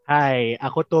Hi,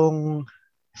 ako tong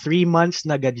 3 months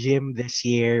nag-gym this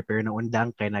year pero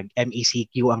naundang kay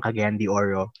nag-MECQ ang Cagayan de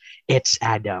Oro. It's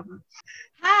Adam.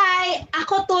 Hi!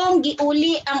 Ako tong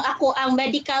giuli ang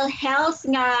medical health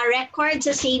nga record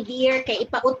sa Xavier kay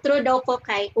ipautro daw ko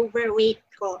kay overweight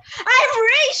ko. I'm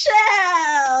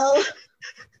Rachel!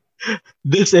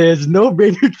 This is No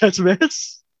Brainer Test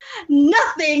Mess.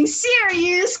 Nothing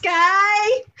serious,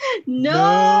 Kai!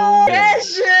 No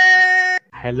pressure!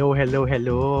 Hello.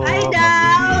 Hi,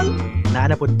 Dam!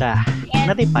 Naana punta.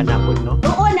 Natin panapon, no?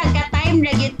 Oo, nagka-time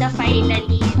na yun na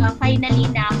finally. Finally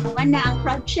na ako na ang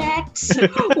projects.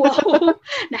 Wow!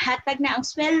 Nahatag na ang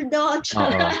sweldo.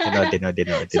 Oo, tinod.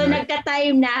 So,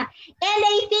 nagka-time na. And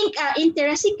I think,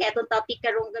 interesting kaya itong topic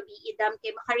karong gabi, Idam,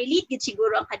 kay makarelate din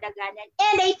siguro ang kadaganan.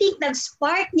 And I think,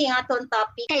 nag-spark niya itong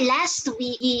topic. Kay last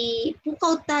week,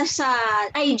 ipukaw ta sa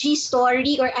IG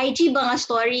story or IG ba nga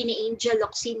story ni Angel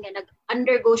Locsin nga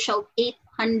nag-undergo siya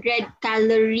 800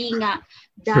 calorie nga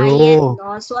diet,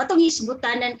 no? So atong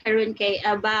hisbutanan karon kay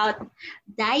about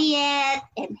diet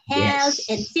and health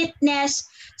and fitness.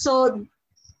 So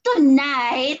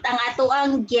tonight ang ato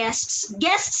ang guests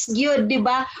gyud, di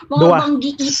ba? Mga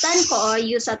banggiitan ko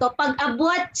sa to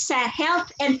pag-abot sa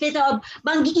health and fitness of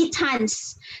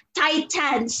banggiitans,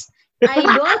 titans.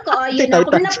 Idol ko,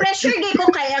 na pressure gay ko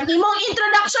kay ang imong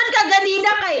introduction ka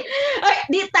ganina kay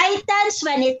the titans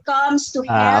when it comes to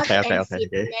health and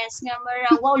fitness nga mara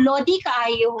wow lodi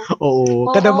kaayo. Oo,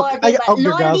 diba?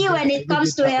 Lodi when it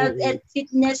comes to health and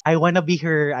fitness. I wanna be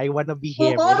her, I wanna be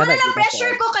him. Oo, na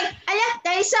pressure ko kay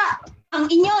dahil sa ang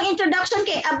inyong introduction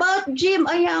kay about gym,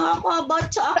 ako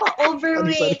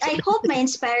overweight. I hope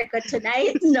ma-inspire ko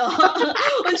tonight, no?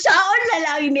 Unsaon na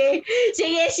lang ni.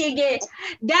 Sige.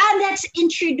 Then, let's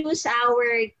introduce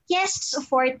our guests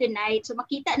for tonight. So,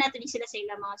 makita natin sila sa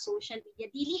ilang mga social media.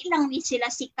 Dili lang ni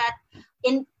sila sikat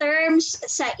in terms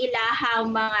sa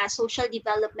ilahang mga social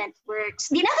development works.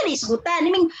 Di na kanisgutan.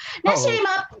 I mean, nasa yung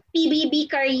mga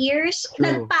PBB careers,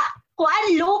 kuan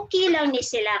low-key lang ni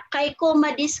sila. Kay ko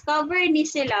ma-discover ni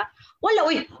sila,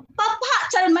 wala,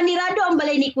 saan manirado ang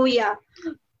balay ni Kuya.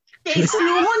 Kaya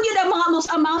sulungon yun ang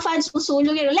mga fans mo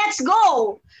sulong yun. Let's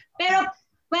go! Pero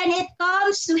when it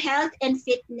comes to health and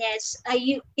fitness,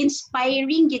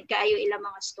 inspiring yun kayo ilang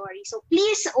mga story. So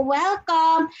please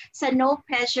welcome sa No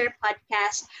Pressure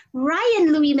Podcast,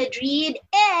 Ryan Louis Madrid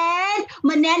and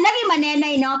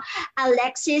manenay, no?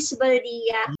 Alexis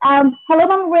Baldia. Hello,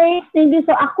 Ma'am Ray. Thank you.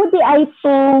 So ako di ay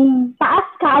itong taas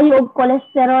kayo og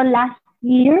cholesterol last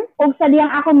year. Og sa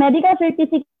diyang ako medical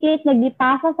certificate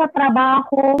nagdipasa sa trabaho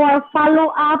for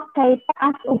follow-up kay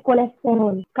taas og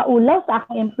cholesterol. Kaulaw sa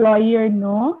akong employer,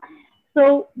 no?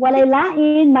 So, walay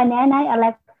lain, Manenay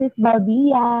Alexis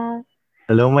Baldia.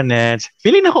 Hello, Manets.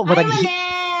 Feeling ako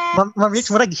Ma'am Rich,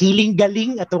 murag healing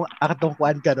galing atong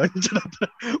kuan karon.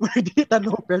 Murag di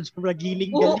tanong pero murag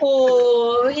healing galing.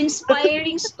 Oo,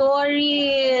 inspiring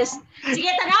stories.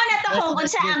 Sige, tanaw na to kung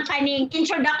saan kaning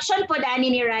introduction po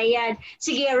dani ni Ryan.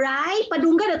 Sige, Ray,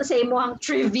 padunggan na to sa imong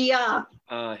trivia.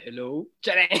 Hello.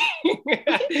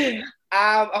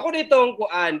 Ako nitong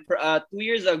kuan 2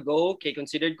 years ago, kay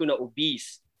considered ko na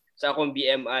obese sa akong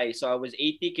BMI. So I was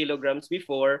 80 kilograms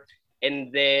before,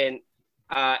 and then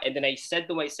I said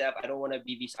to myself, I don't want to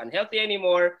be this unhealthy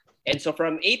anymore. And so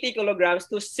from 80 kilograms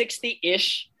to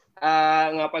 60-ish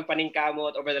nga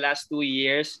pagpaningkamot over the last 2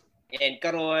 years. And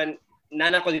karon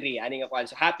nana ko diri ani nga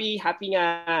kuan. So happy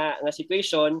nga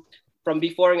situation. From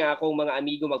before nga akong mga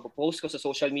amigo magpo-post ko sa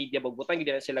social media, magbutang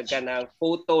gid na sila kanang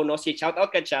photo, no? Si shout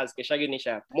out ka Chaz, kay siya yun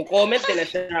siya. Mo comment din na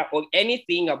siya og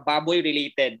anything nga baboy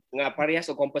related nga parehas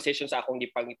og composition sa akong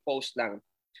gipang-post lang.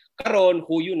 Karon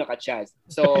huyo na ka Chaz.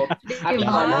 So happy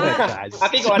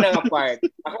ko na nga part.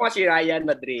 Ako nga si Ryan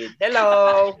Madrid.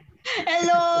 Hello.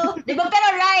 Di ba pero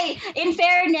Ray, in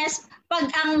fairness, pag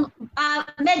ang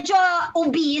medyo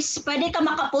obese, pwede ka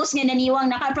makapost nga naniwang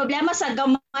problema sa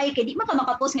gamay kay di ka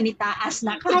makapost nga ni taas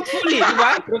na ka. Truthfully,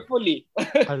 diba? Truthfully.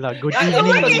 Hala, good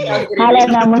evening. Hala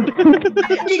naman.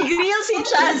 Di-grill si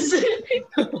Chaz.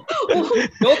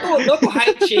 No to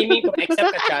height shaming to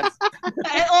accept ka Chaz.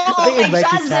 Kay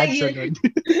Chaz lagi.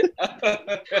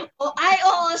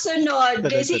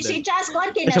 Sunod. Si Chaz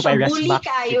kon kay na siya bully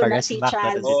kayo na si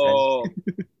Chaz.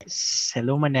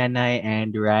 Hello Mananay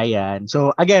and Ryan.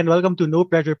 So again, welcome to No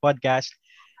Pressure Podcast.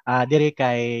 Dire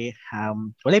kay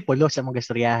walay pulo sa mga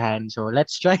gastoryahan. So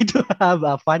let's try to have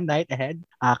a fun night ahead.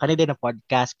 Kanina na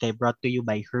podcast kay brought to you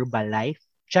by Herbalife.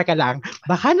 Check lang.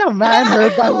 Baka naman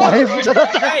Herbalife.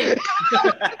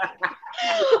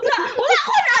 Wala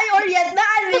ko na orient na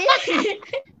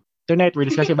Tonight we're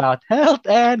discussing about health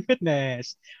and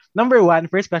fitness. Number 1,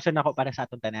 first question ako para sa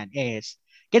atong tanan is,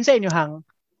 kinsa inyo hang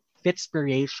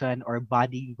fitspiration or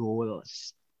body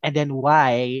goals? And then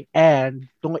why? And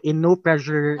in no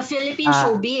pressure, Philippine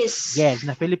showbiz. yes,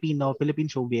 na Philippine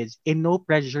showbiz, in no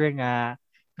pressure nga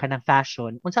kanang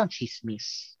fashion, unsang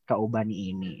chismis kauban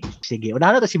ni Amy. Sige,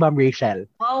 unahan na to si Ma'am Rachel.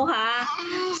 Wow ha.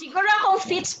 Siguro akong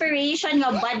fitspiration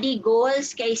nga body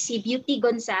goals kay si Beauty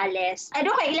Gonzales.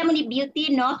 Ano kay ilan mo ni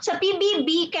Beauty, no? Sa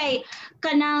PBB kay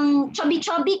kanang chubby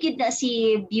gid na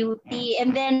si Beauty.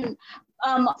 And then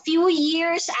few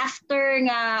years after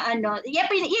nga man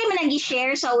nang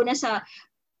gi-share sa una sa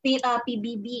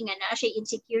PBB nga na siya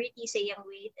insecurity sa iyang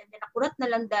weight, and then akurat na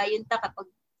lang dayon ta kapag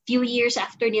few years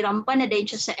after ni rampa na din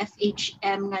siya sa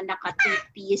FHM nga naka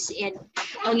 2-piece, and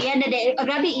ang yan na din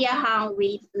grabe iyahang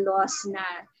weight loss na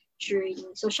journey.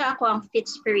 So siya ako ang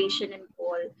fitspiration and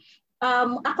goal.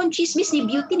 Akong chismis ni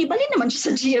Beauty, ni bali naman siya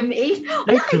sa GMA.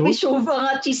 Wala kay show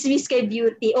nga chismis kay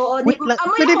Beauty. Oo,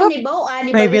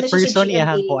 private person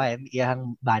iyahang kuan,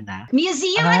 iyahang bana.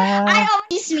 Museum,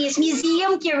 chismis,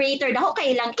 museum curator. Dako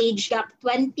kay ilang age gap,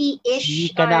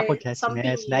 20-ish ka na ako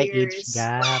chismis, na age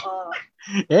gap.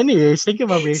 Anyways, thank you,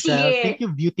 Ma'am Rachel. Thank you,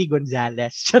 Beauty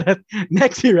Gonzales.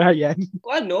 Next si Ryan.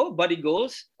 Body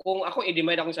goals? Kung ako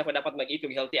i-demand akong sa dapat mag-eat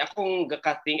healthy, akong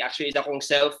gakating actually is akong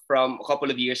self from a couple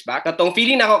of years back. Katong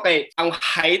feeling ako kay ang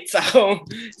height sa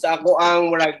ako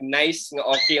ang murag nice nga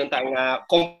okay yung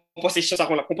composition sa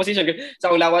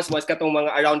akong lawas mas katong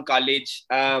mga around college.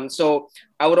 So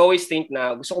I would always think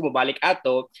na gusto ko mabalik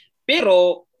ato,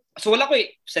 pero so wala ko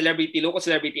local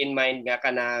celebrity in mind nga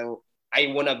kanang I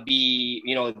wanna be,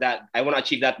 that I wanna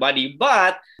achieve that body,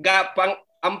 but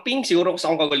amping siguro ko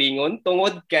sa akong kagalingon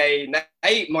tungod kay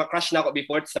mga crush na ako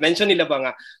before. Sa mention nila ba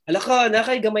nga, hala ka,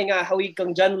 nakay gamay nga, hawig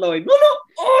kang John Lloyd. No!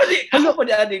 Hello,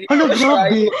 grabe.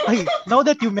 Ay, now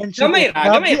that you mention gamay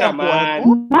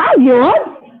raman. Ayun?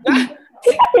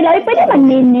 Kita sila, pwede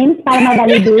mag-name para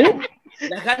madalido.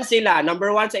 Dagan sila.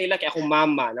 Number 1 sa ila kay akong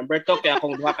mama. Number 2 kay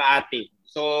akong duha ka ate.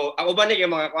 So, ako ba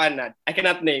yung mga kuanan? I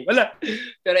cannot name. Wala.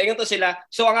 Pero ingon to sila.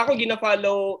 So, ang ako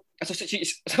gina-follow,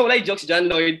 so wala jokes, John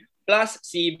Lloyd, plus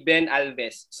si Ben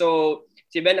Alves. So,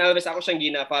 si Ben Alves, ako siyang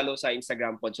gina-follow sa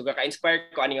Instagram po. So,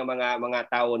 kaka-inspire ko nga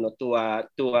mga tao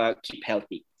to keep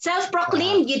healthy.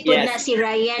 Self-proclaimed gid na si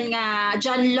Ryan nga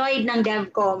John Lloyd ng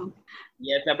DevCom.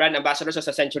 Yes, na brand ambassador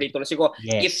sa Century Tour. Siguro,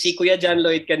 if si Kuya John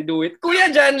Lloyd can do it, Kuya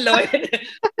John Lloyd,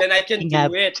 then I can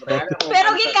do it. Pero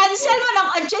gi-cancel mo ng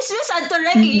adjustment sa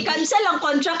Antorek, gi-cancel ang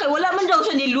contract, kaya wala man daw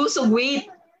siya nilusog weight.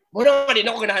 Muna pa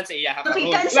din ako ganahan sa iya.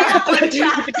 Gi-cancel ang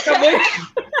contract.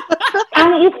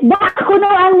 Ang isda ko no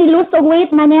ang nilusog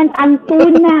weight man ang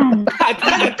tuna.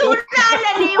 Tuna na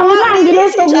ni Tuna ang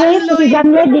nilusog weight, si John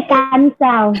Lloyd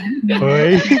di-cancel.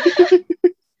 Hoy.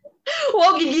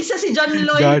 Wow, gigisa si John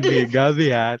Lloyd.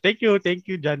 Gabi ha. Thank you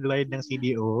John Lloyd ng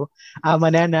CDO.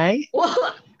 Mananay?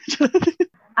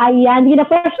 Ayan,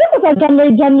 gina-pressure ko sa John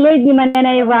Lloyd ni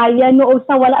Mananay Ryan noong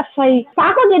sa wala siya. Sa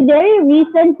ako very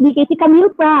recently kay si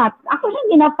Camille Pratt. Ako siyang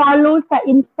gina-follow sa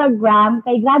Instagram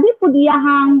kay grabe po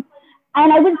diyahang, and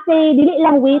I would say dili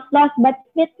lang weight loss but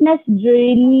fitness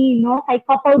journey, no? Kay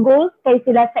couple goals kay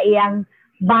sila sa iyang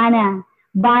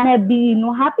Bana B,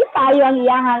 no? Happy tayo ang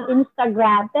iyahang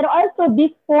Instagram. Pero also,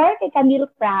 before kay Camille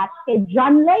Pratt, kay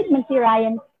John Lloyd, man si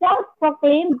Ryan,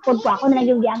 self-proclaimed po ako na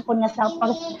nagyugian ko nga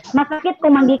masakit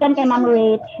kung manggikan kay Ma'am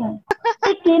Rachel.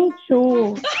 Si Kim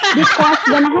Chu. Because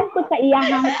ganahan ko sa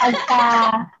iyahang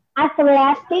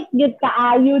athletic, good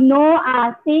kaayo, no?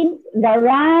 Since the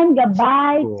run, the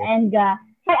bike, and the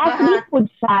athlete po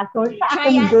siya. So, siya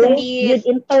akong great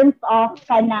in terms of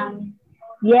kanang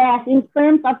yes, in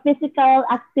terms of physical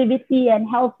activity and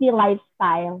healthy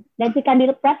lifestyle. Then si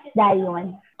Camille Pratt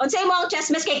dayon. Unsay mo ang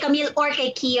chismis kay Camille or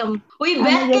kay Kim? Uy,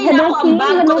 bet kay na ako ang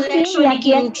bag collection ni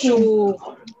Kim Chu.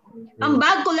 Ang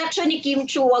bag collection ni Kim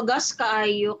Chu, wagas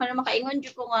kaayo. Kana makaingon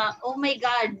jud ko nga, oh my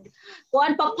God.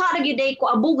 Kuan pa para gid ko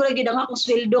abog ra gid ang akong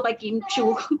sweldo kay Kim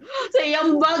Chu. Sa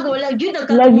iyang bag wala gyud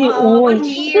lagi on.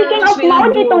 Speaking of mao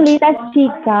ditong latest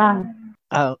chika.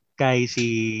 Kay si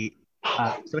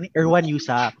Erwan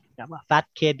Yusuf, fat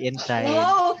kid inside.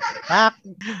 Wow.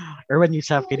 Erwan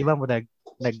Yusuf, di ba mo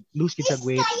nag-lose siya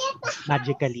weight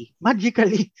magically.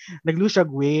 Nag-lose siya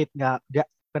weight nga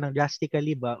kanang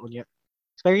drastically ba unya.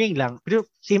 Sparing lang. Pero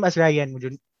same as Ryan,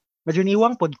 medyo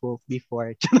niwang pod ko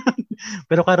before.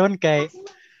 Pero karon kay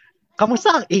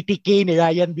kamusta ang 80k ni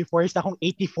Ryan before sa akong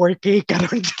 84k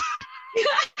karon.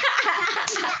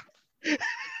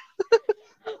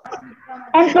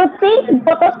 And to think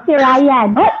photos si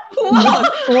Ryan. Wow!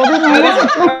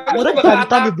 Murag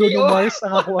kanta ni Bruno Mars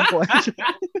ang ako.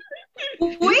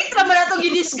 Wait, naman na itong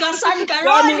gidisgasan ka.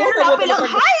 Ron, you're up ilang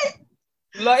height.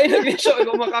 Lain na siya.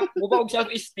 Mukha og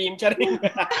self-esteem. Charing.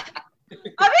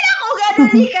 Abi na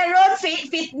Especially karon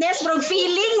fitness bro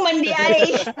feeling man di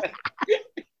ay.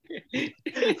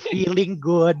 Feeling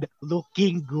good,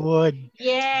 looking good.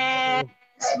 Yes,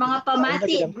 mga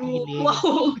pamati Ang group. feeling.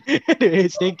 Wow.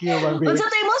 Anyways, thank you, Mami. Unsa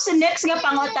tay mo sa next nga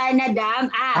pangutana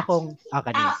dam?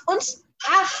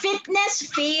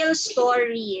 Fitness fail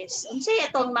stories. Unsay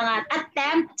atong mga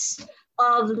attempts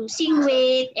of losing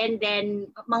weight and then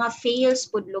mga fails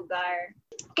pud lugar.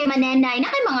 Kay Manenay, na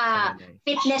kay mga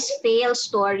fitness fail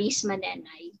stories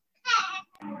Manenay.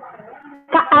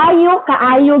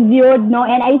 Kaayo gyud no,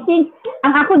 and I think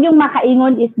ang ako yung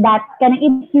makaingon is that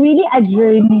it's really a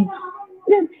journey.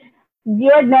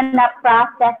 Gyud na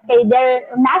process kay there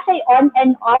na siya on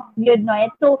and off gyud no.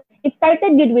 So it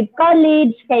started good with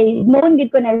college kay noon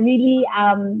gid ko na really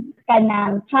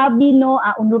kanang chubby no,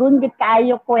 unuron gid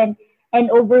kaayo ko and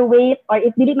overweight, or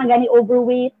if dili magani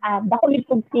overweight, dako gid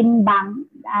kog timbang.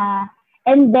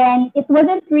 And then it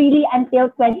wasn't really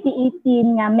until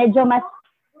 2018 nga medyo mas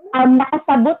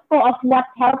nakasabot ko of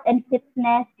what health and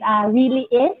fitness really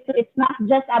is. So it's not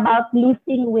just about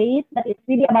losing weight, but it's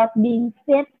really about being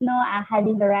fit, no,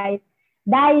 having the right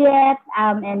diet,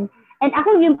 and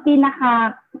ako yung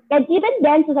and even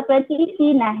then so sa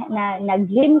 2018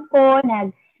 nag-gym ko,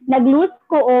 nag-lose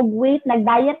ko og weight,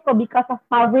 nag-diet ko because of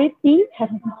poverty.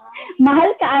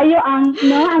 Mahal kaayo ang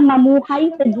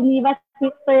mamuhay sa Geneva,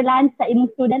 Switzerland sa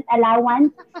imong student allowance.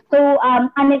 So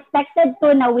unexpected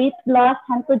to na weight loss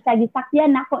hangtod sa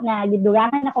gisakyan nako na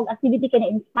gidugangan nako activity kay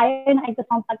na-inspire na ito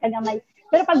sa pagkagamay.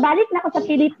 Pero pagbalik nako sa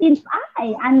Philippines,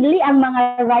 only ang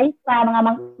mga rice sa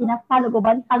mga inasal ug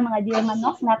bantang mga deer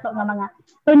manok nato nga mga.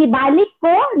 So nibalik ko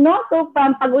no, so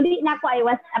from pag-uli nako I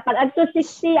was pag-adto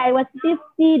 60, I was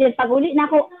 50, then pag-uli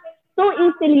nako so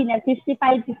easily na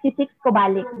 55, 56 ko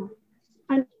balik.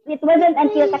 And it wasn't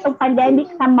until katong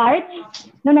pandemic sa March,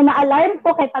 no na-alarm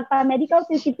ko kay pagpa-medical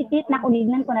certificate na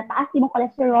kunignan ko na taas imong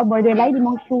cholesterol, borderline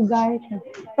imong sugar.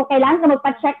 So kailangan ka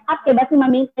magpa-check up kay basi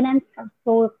ma-maintenance.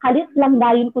 So kalit lang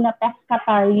dayon ko na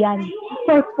pescatarian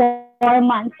for 4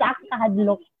 months sa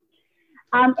kahadlok.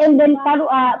 And then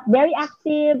very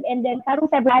active, and then karong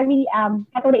February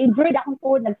katong injured akong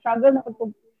ko, nag-struggle na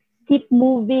ko keep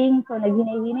moving, so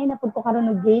naghinay-hinay na pud ko karon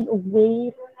og gain og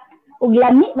weight. Ug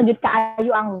lami magyud kaayo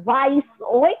ang rice,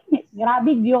 oy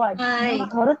grabe gyud.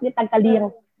 Makarot gid tagkaliro.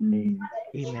 Amen.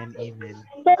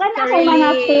 So kana ako mga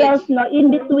fails no, in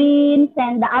between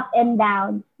and the up and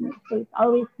down. So it's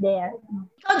always there.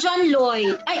 Ikaw, John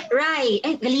Lloyd. Rai.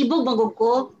 Galibog magug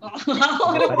ko.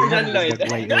 John Lloyd.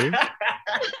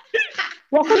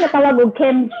 Wa ko natawag og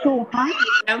Kim Chu, ha?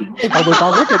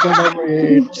 Pabor ito na mo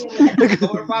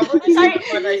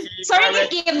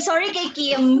Sorry kay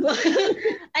Kim.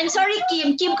 I'm sorry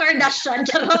Kim Kardashian.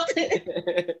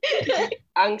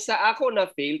 Ang sa ako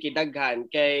na fail kay daghan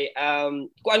kay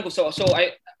kuan ko so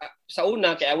I sa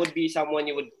una kay I would be someone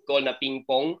you would call na ping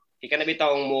pong. Kay kana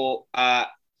bitawng mo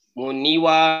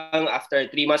niwang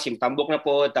after 3 months yung tambok na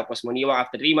pod, tapos mo niwang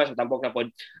after 3 months yung tambok na pod.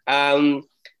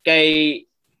 Kay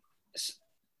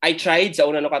I tried sa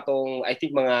una no katong I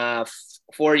think mga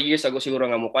 4 years ago siguro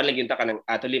nga mo kuan lang ta kanang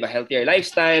to live a healthier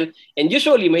lifestyle, and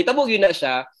usually may tabog yun na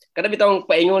siya kada bitawng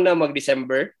paingon na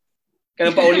mag-December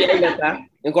kanang pauli na ta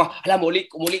yung ko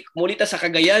muli ta sa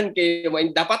Cagayan kay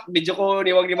dapat medyo ko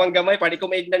niwang gamay para ko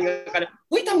maignan nga kana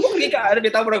uy tambok lagi ka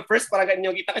bitaw mo first para ganyo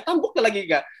kita kay tambok na lagi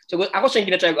ka. So ako siya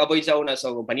gina-try avoid sa una,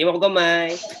 so paniwa ko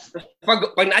gamay pag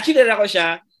na-achieve na ako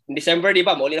siya in December, di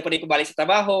ba, mauli na pa din ko balik sa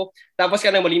trabaho. Tapos ka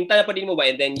na malimta na pa din mo ba,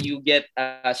 and then you get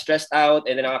stressed out,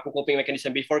 and then ang ako coping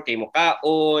mechanism before kay mo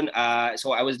kaon.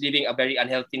 So I was living a very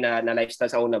unhealthy na lifestyle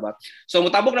sa una ba. So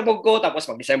mutabok na po ko, tapos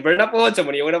mag-December na po, so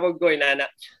maniwa na po ko, inana.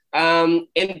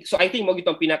 And so I think mo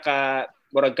gitong pinaka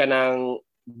murag ka ng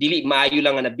dili maayo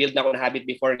lang nga na-build na ako na habit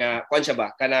before nga kuan siya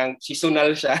ba kanang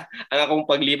seasonal siya ang akong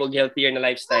paglibog healthier na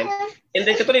lifestyle. And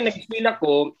then katuloy nag-feel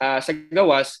ako sa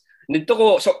gawas dito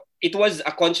ko, so it was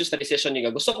a conscious na decision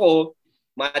nga gusto ko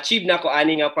ma-achieve na ako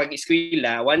ani nga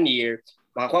pag-eskwela 1 year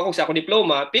makakuha ko sa ako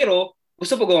diploma, pero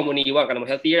gusto po ko mamuniwang kanang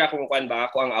healthier ako kuan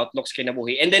ba ako ang outlooks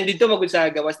kinabuhi. And then dito magud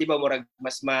sa gawas di ba murag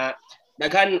mas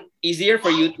daghan easier for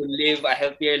you to live a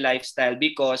healthier lifestyle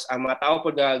because ang mga tao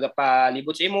pod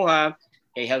palibot sa imuha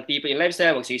kay healthy pa yung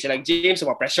lifestyle, magsige sila gym, so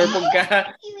ma-pressure po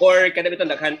ka, or kada bitaw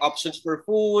daghan options for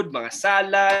food, mga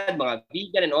salad, mga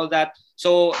vegan and all that.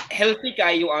 So healthy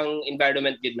kayo ang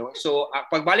environment gid no. So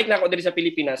pagbalik na ako diri sa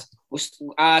Pilipinas,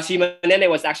 si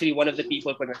Manenay was actually one of the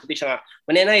people pag nagsabi siya nga,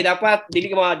 Manenay dapat di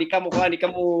ka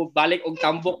mo balik og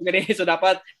tambok gani, so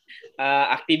dapat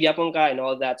active yapon ka and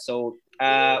all that. So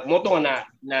moto nga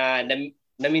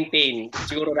na maintain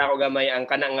siguro na ako gamay ang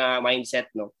kanang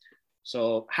mindset no.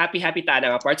 So happy ta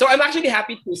na nga part. So I'm actually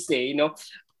happy to say,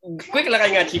 quick lang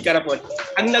kay nga chika ra pod.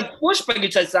 Ang nag-push pa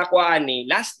gyud sa kuan ni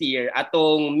last year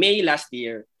atong May last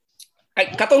year.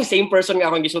 Katong same person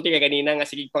nga akong gisulti kay kanina nga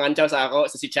sige pangantsaw sa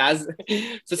ako si Chaz.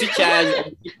 So si Chaz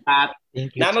at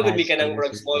namagud mi ka ng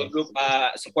small group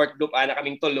support group na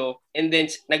kaming tulo, and then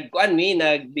nag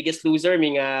biggest loser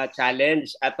mi nga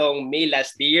challenge atong May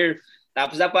last year.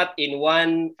 Tapos dapat in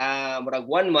one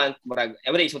month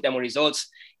every isulti mo results.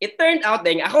 It turned out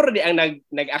dang ako rin ang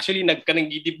actually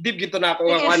nagkanang gidibdib gito na ako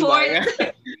nga one ba.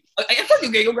 I thought you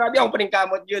gayo grabe ako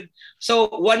paningkamot yun. So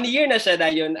 1 year na siya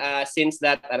dayon since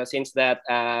that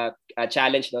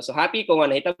challenge no. So happy ko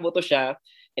nga nahitabo to siya,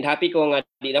 and happy ko nga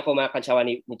di na ko makakantsawan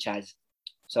ni Chaz.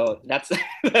 So that's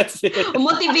it.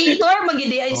 Motivator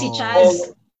magidi ay si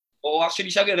Chaz.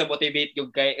 Actually siya gyud motivate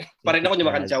gyud kay para na ko niya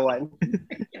makantsawan.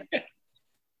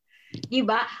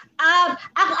 Diba?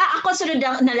 Ako sunod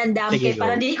na landam kay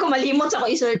para dili ko malimot sa ako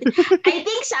isulti. I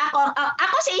think sa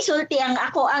ako sa isulti ang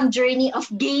journey of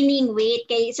gaining weight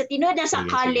kay sa tinuod na sa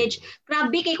college,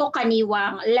 grabe kay ko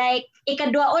kaniwang. Like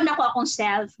ikaduaon ako akong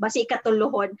self, basi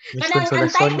ikatuluhon. Kanang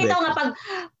ang type bitaw nga pag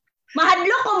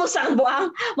mahadlok ko mo sa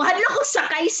buang, mahadlok ko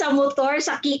sakay sa motor,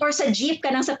 sa or sa jeep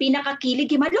kanang sa pinakakilig,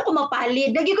 mahadlok ko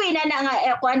mapalid. Lagi ko inana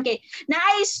nga kuan kay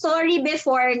naay story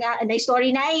before nga,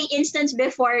 naay instance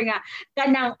before nga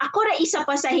kanang ako ra isa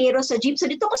pasahero sa jeep.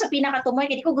 So dito ko sa pinakatumoy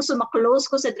kay di ko gusto ma-close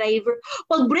ko sa driver.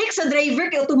 Pag brake sa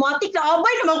driver kay automatic na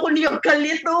abay naman ko niya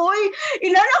kalit oy.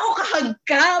 Inana ko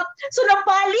kahagkap. So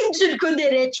napalid jud ko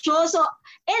diretso. So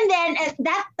and then at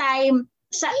that time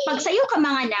pag sayo ka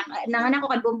mga nanganak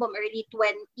ko kay Bumbum early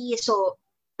 20, so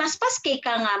paspas kay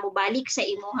ka nga mubalik sa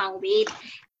imuhang weight.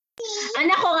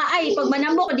 Anak ko nga ay pag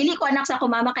manambo ko dili ko anak sa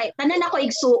ako mama kay tanan ako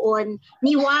igsuon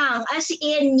ni Wang, as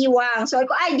in ni Wang. So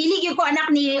ko ay dili gyud ko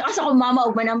anak ni asa ko mama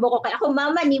og manambo ko kay ako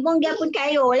mama ni Wang gyapon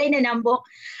kayo walay na nambok.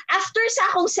 After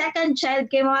sa akong second child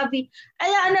kay Mavi,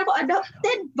 ay anak ko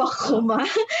adopted ba ko ma?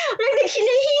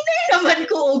 Naghinay naman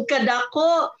ko og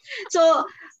kadako. So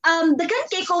daghan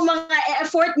kay ko mga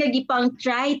effort nga gipang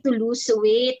try to lose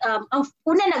weight. Ang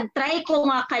una nag-try ko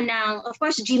nga kanang of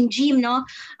course gym no.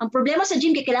 Ang problema sa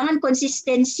gym kay kailangan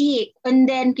consistency, and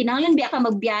then kinahanglan biya ka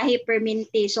magbiyahe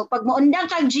permanente. So pag moundang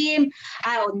kag gym,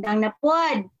 undang na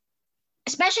pod.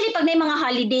 Especially pag may mga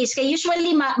holidays kay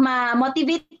usually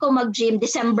ma-motivate ko mag-gym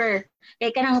December.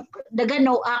 Kay kanang dagan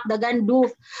no up, dagan do.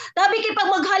 Tabi kay pag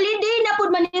mag-holiday na pud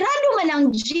manirado man ang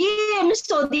gym.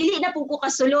 So dili na pud ko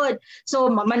kasulod. So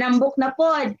manambok na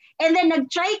pod. And then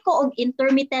nag-try ko og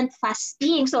intermittent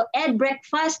fasting. So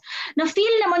breakfast. Na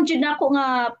feel naman jud nako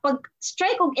nga pag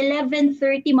strike og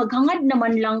 11:30 maghangad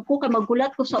naman lang ko kay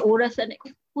magulat ko sa oras na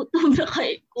putom na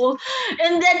kay ko.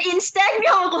 And then instead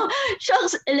nga ako,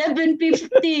 shucks,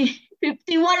 11:50.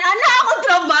 51 ana ako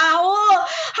trabaho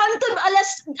hantod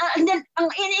alas and then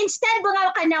instead ba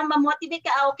ka nang ma-motivate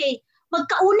ka okay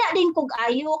magkauna din kog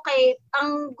ayo kay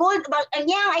ang goal ang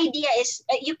yang idea is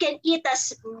you can eat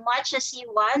as much as you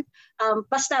want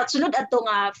basta sunod ato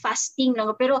nga fasting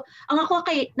lang pero ang ako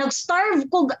kay nag-starve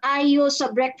kog ayo sa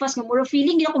breakfast nga mura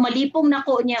feeling gyud ako malipong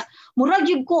nako niya mura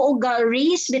gyud ko og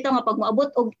race bitaw nga pag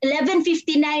moabot og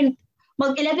 11:59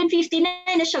 mag 11:59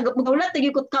 na siya magaulat tagi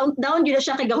ko countdown gyud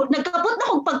siya kay gahot nagkapot na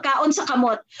kog pagkaon sa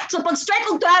kamot so pag strike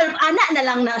og 12 ana na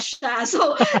lang na siya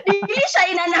so dili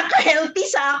siya inana ka healthy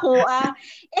sa ako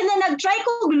and then nag-try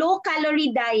ko low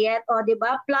calorie diet di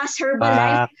ba plus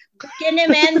Herbalife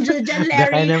Kinemen Jujan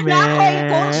Larry nakoy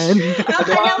coach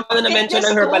na mention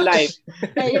ang Herbalife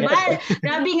diba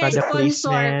grabe nga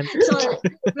sponsor so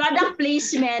product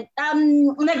placement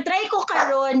nag-try ko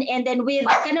karon and then with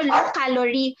low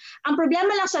calorie ang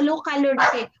problema lang sa low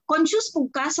calorie conscious pug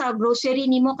ka sa grocery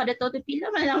nimo kada to pila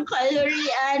man ang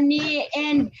calorie ani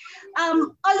and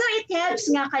although it helps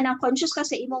nga kanang conscious ka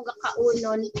sa imong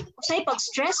kaunon usay pag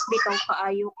stress bitaw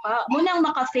kaayo ka mo nang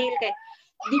maka-fail kay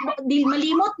di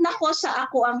malimot na ko sa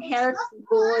ako ang health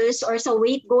goals or sa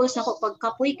weight goals nako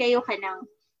pagkapoy kayo kanang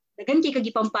dagan kay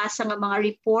kagipampasa nga mga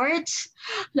reports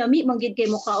lami manggid kay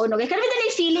mo kaon okay kanang dali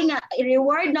feeling nga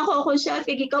reward nako ako sa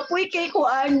kay gikapoy kay ko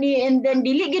ani and then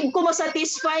dili gid ko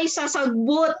masatisfy sa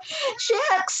sagbot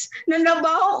shucks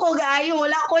nanabaho ko gayo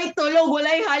wala koy tulog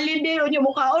walay holiday unya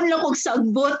mo kaon lang kog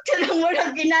sagbot kanang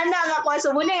mura ginana nga ko so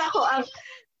muna ako ang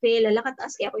fail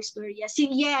lakataas kay ako istorya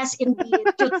yes indeed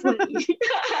truthfully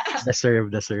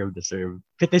deserve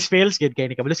fitness fails gid kay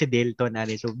ni kabalo si Delton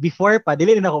ani so before pa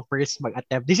dili na ako first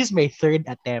mag-attempt this is my third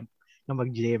attempt na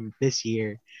mag-gym this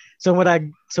year so murag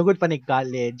sugod pa ni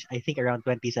college I think around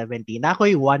 2017 na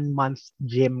ako'y 1 month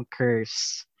gym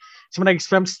curse so murag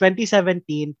from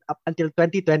 2017 up until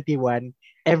 2021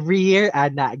 every year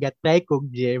ana gatry kog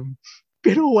gym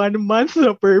pero 1 month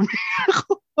na permit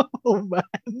ako oh man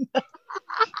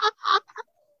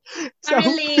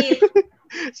relate.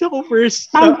 So kung first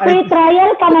Pag free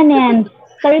trial ka man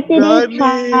 30 days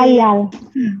trial.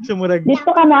 So murag Dito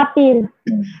ka ma-appeal.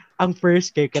 ang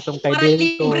first kay katong kay Murag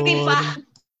libre Delton. pa.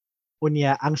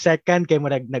 Unya, ang second kay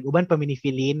murag nag-uban pa mini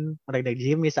Philin, murag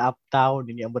nag-gym mi sa Uptown,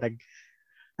 unya murag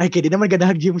ay kay di naman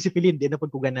ganahag gym si Philin, di na pud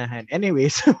ko ganahan.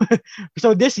 Anyways,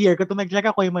 so this year katong nag-check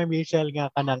ako yung Michelle nga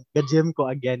kanang ga-gym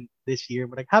ko again this year.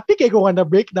 Murag happy kay ko nga na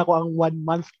break na ko ang 1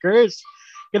 month curse.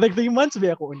 Kaya 3 months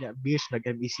ba ako unya, bish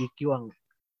nag-MECQ ang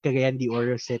Cagayan de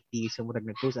Oro City, so murag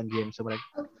nag-close ang gym. So murag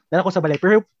dala ko sa balay.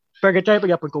 Pero try pa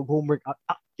gyapon ko homework.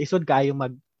 Isod kayo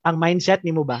ang mindset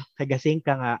nimo ba kay gasing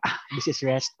ka nga this is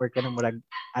rest or kanang murag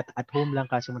at home lang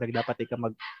ka, so murag dapat ka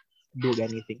mag do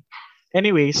anything.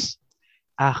 Anyways,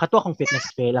 kato akong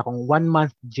fitness fail, akong 1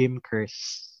 month gym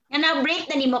curse. Nga na-break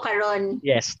na nimo karon.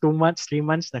 Yes, 2 months, 3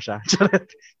 months na siya.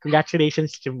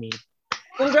 Congratulations to me.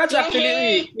 Congrats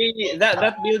actually.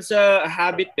 That builds a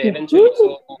habit eventually.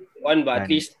 So one ba at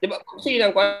least, di ba? Kasi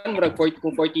lang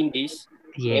kung 14 days.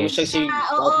 Yes.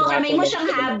 Oo, may mo siyang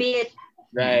habit.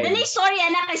 Right. Then sorry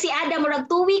anak kasi Adam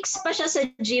murag 2 weeks pa siya sa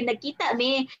gym nagkita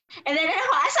mi. And then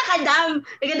ako asa ka dam.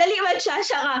 Nagadali man siya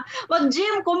ka.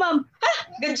 Mag-gym ko ma'am. Ha,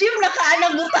 ga-gym na ka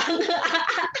anang butang.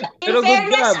 In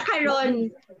fairness karon.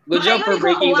 Good job for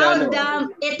breaking that. Wow, that. dam,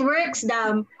 it works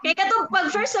dam. Kay kato pag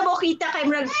first na mo kita kay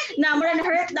murag na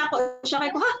hurt na ako siya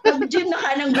kay ko ha, mag-gym na ka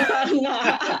anang butang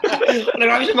nga.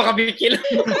 Marami siya makabikil.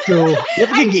 So,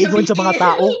 yung giingon sa mga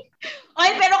tao. Oy,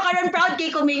 pero karon proud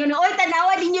kay ko mingon. Oy,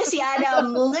 tanawa ninyo si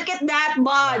Adam. Look at that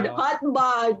bod, hot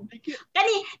bod.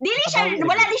 Kani dili siya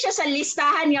wala di siya sa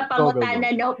listahan nga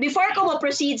pangutana no. Before ko mo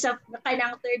proceed sa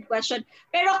kanang third question.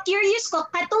 Pero curious ko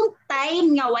katong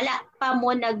time nga wala pa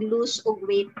mo nag-lose og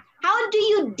weight. How do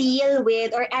you deal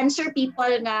with or answer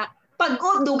people nga pag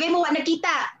dugay mo wa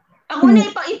nakita? Ang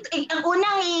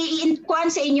unang i-kuan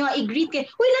sa inyo i-greet kay,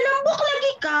 "Uy, nanambok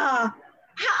lagi ka."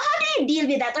 How do you deal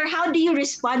with that or how do you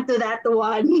respond to that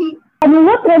one?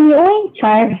 Panuhot rami oy,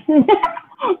 Char.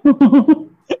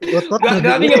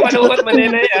 Grabe nga panuhot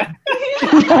manenay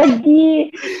Lagi.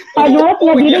 Panuhot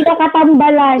na dili ka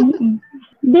katambalan.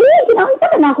 Dili kinakita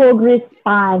ka na ako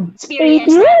respond. Thank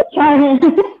you, Char.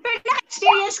 Pero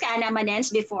na-experience ka na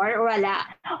Manens before or wala?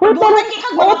 Bukan ka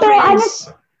friends.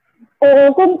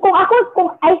 Oo, kung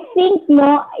I think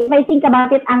no, if I think about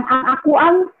it,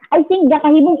 I think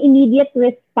kahimong immediate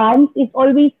response is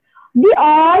always di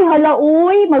ay hala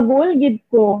uy magul gid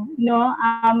ko no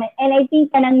and I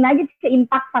think kanang nagit sa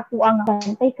impact sa kuang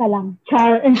bantay ka lang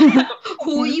Char.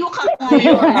 Huyo ka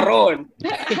karon.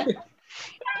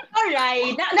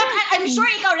 Alright. I'm sure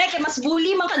ikaw Rek mas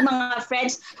bully man kag mga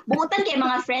friends. Buutan kay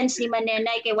mga friends ni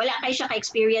Manenay kay wala kay siya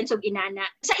ka-experience og inana.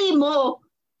 Sa imo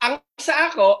ang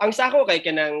sa ako kay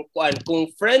kanang kung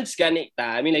friends gani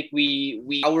ta, I mean like we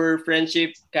our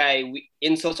friendship kay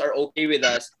insults are okay with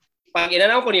us. Pag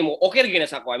inanaw ko nimo, okay ra gyud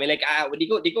sa ako. I mean like di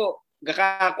ko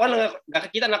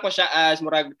gakakita na ko siya as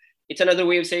murag it's another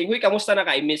way of saying, "Huy, kamusta na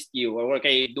ka? I missed you." Or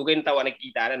kay dugay na tawa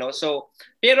nagkita na no. So,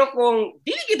 pero kung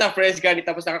dili kita friends gani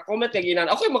tapos naka-comment kay ginan,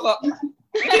 okay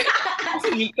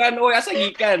asagikan oy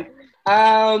asagikan.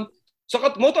 So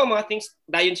mo to ang mga things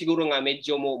dayon siguro nga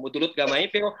medyo mo dulot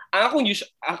gamay pero ang akong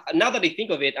now that I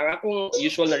think of it, ang akong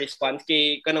usual na response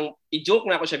kay kanang i-joke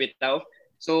na ako siya bitaw.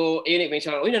 So ayun may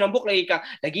siya, uy nanambok lagi ka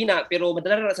lagi na pero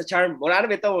madala na sa charm. Wala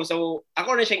na bitaw. So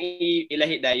ako na siyang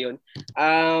ilahi dayon.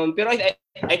 Pero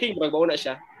I think magbawo na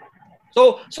siya.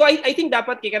 So I think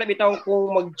dapat kay kana bitaw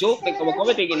kung mag-joke kay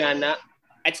mag-comment kay ginana,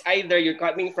 it's either you're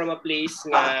coming from a place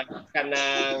nga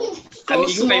kanang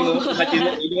amigo kay mo but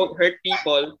you don't hurt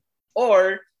people.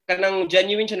 Or kanang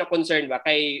genuine siya na concern ba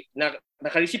kay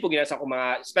naka-receive po gina sa ako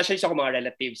mga especially sa ako mga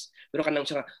relatives pero kanang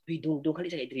siya hey dong kali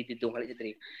sa idri di ba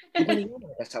ninyo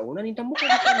sa una nin tamo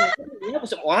ka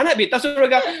so ana bitaw so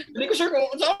raga dili ko sure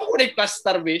kung sa ako na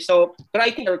pastor be so but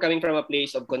I think they're coming from a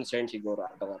place of concern siguro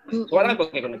ato so wala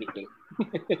ko kay ko nabitin.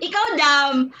 Ikaw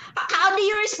Dam, how do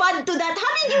you respond to that?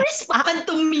 How did you respond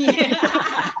to me?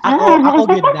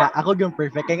 ako good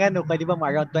perfect kaya nga no kay di ba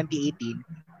around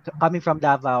 2018 coming from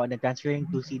Davao and then transferring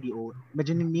to CDO,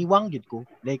 medyo niwang yun ko.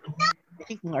 Like, I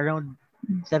think around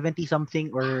 70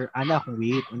 something or akong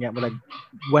weight. Like,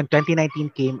 when 2019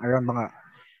 came, around mga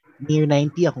near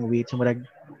 90 akong weight. So,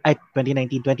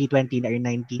 2019, 2020 na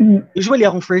 90. Usually,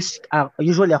 akong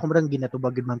marang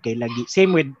ginatubagod man kay lagi.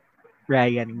 Same with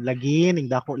Ryan. Lagi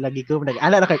ko.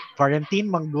 Ana na kay quarantine,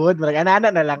 manggod. Ana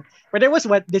na lang. But there was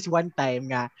this one time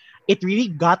nga, it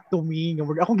really got to me.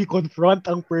 Akong gi-confront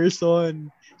ang person.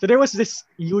 So there was this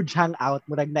huge hangout.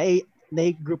 Murag na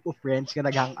group of friends nga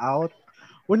nag-hangout.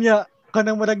 Unya,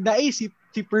 kanang murag na si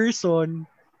person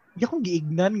di akong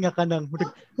giignan nga kanang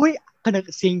hoy kanang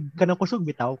sing kanang kusog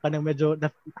bitaw kanang medyo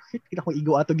bakit kita ko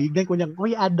igo ato giignan ko niyang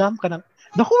hoy Adam kanang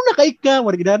dako na kay ka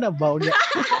wala gid na baw niya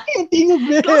tingog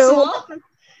na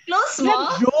Close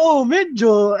mo?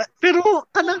 medyo pero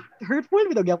kanang hurtful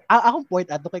bitaw akong point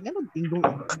ato kay nganong tingog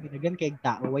ginagan kay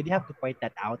tao why they have to point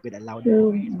that out with a loud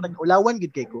voice ulawan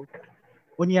gid kay ko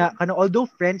unya kanang although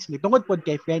friends ni tungod pod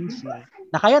kay friends ni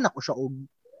nakaya na ko siya og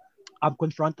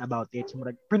confront about it. So,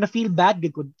 pero na-feel bad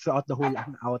good throughout the whole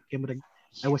out. Kaya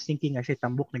I was thinking actually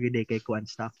tambok na gid kay ko and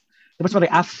stuff. Tapos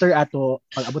after ato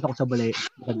pag abot ako sa balay,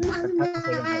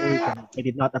 I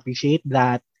did not appreciate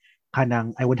that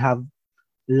kanang I would have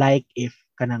like if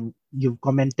kanang you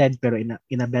commented pero in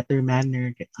a better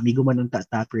manner. Amigo man unta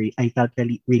ta pero I felt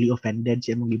really offended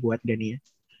sa imong gibuhat ganiya.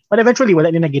 But eventually wala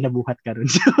ni na ginabuhat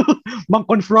karon. So,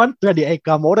 mang-confront ready ay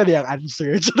come already ang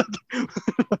answer.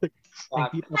 I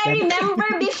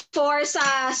remember before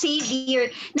sa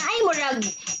Xavier na ay murag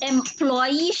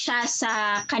employee siya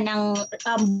sa kanang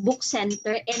book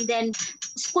center and then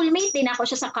schoolmate din ako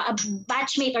siya sa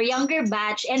batchmate or younger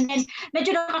batch and then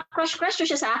medyo naka-crush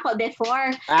siya sa ako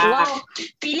before. Wow,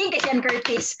 feeling kay Ken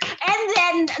Curtis. And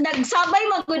then nagsabay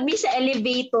magud mi sa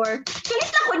elevator.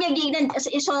 Kulit ako niya gignan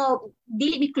so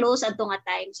dili mi close adto nga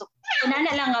time. So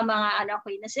inana lang nga mga ano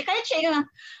ko yun. Kasi kaya siya nga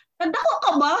nagdako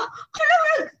ka ba?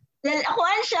 Kanang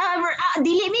akuan siya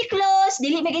dili mi close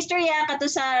dili mi istorya kato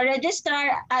sa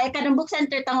registrar kanang book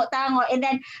center tango-tango and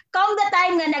then come the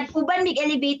time nga nag-uban mig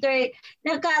elevator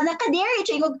naka-dare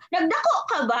siya nagdako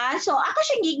ka ba so ako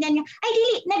siya gignan nga ay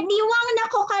dili nagdiwang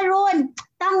nako karon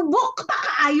tambok pa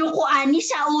kaayo ko ani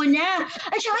sa una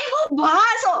ay siya ay mo ba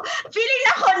so feeling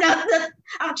ako na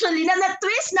actually na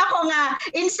twist na ko nga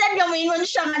instead nga moingon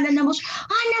siya nga nanamos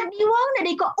nagdiwang na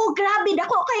di ko grabe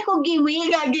dako kay ko giwi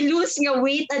nga gilose nga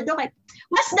weight adto kay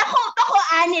mas dako pa ko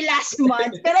ani last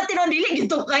month pero tinondili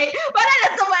gito kay para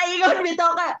na tumaingon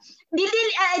bitaw ka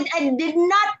I did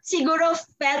not siguro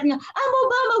felt nga mo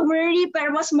ba mag-worry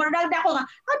pero mas morag dako nga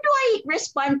how do I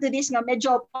respond to this nga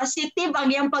medyo positive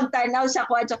ang iyang pagtanaw sa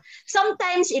kwadso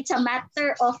sometimes it's a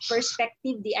matter of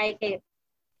perspective di ay kay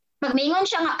pag maingon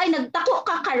siya nga, ay, nagtako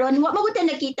ka karon, mabuti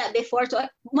nakita before. So,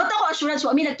 mata ko assurance,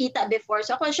 wami nakita before.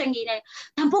 So, ako siyang ginay,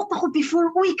 tampok pa ko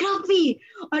before, uy, grabe.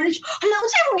 Hala ko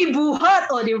sa'yo mong gibuhat.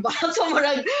 O, di ba? So,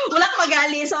 wala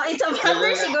magali. So, it's a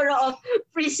matter siguro of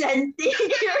presenting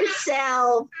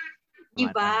yourself. Di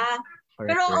ba?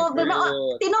 Pero,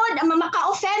 tinood,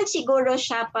 maka-offend siguro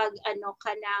siya pag,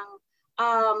 kanang,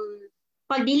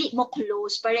 pag dili mo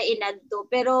close para inadto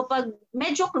pero pag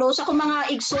medyo close ako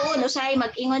mga igsoon usay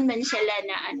mag-ingon man sila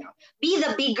na be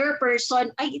the bigger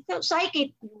person ay ito say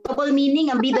kay double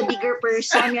meaning ang be the bigger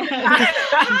person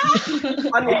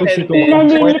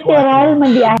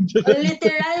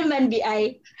literal man di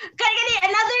ay kani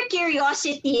another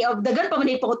curiosity of dagan pa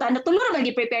man po ta natulo ra man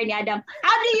gi-prepare ni Adam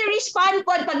how do you respond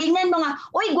pod pag ingnan mga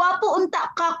oy gwapo unta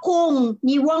ka kung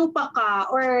niwang pa ka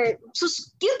or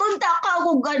sus cute unta ka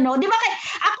kung gano di ba kay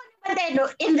ako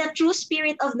naman in the true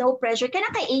spirit of no pressure kana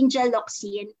kay Angel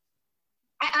Locsin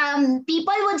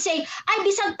people would say ay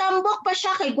bisag tambok pa siya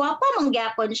kay gwapa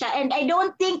mangyapon siya and I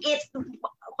don't think it's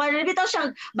bitaw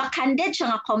siya backhanded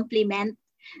siya nga compliment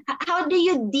how do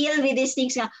you deal with these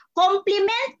things nga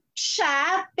compliment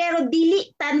siya pero dili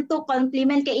tanto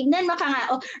compliment kay ignan maka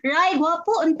nga ray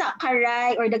gwapo unta ka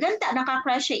ray or daganta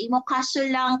naka-crush siya imo kaso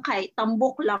lang kay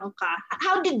tambok lang ka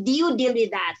how did you deal with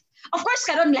that of course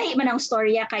karon lahi man ang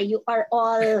storya kay you are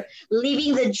all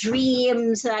living the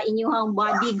dreams inyong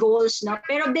body goals no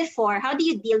pero before how do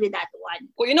you deal with that one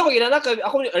ko inana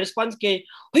ako response kay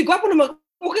hoy gwapo na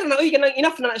okay na kanang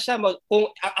enough na siya kung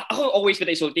ako always with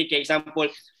isulti kay example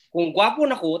kung gwapo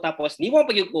na ko tapos ni mo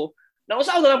pagyo ko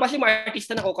nausaw na lang pa si mga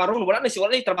artista na ko karon wala na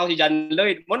trabaho si John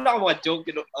Lloyd mo na ako mga joke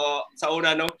sa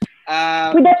una no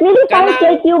but that really sounds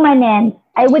like you Manen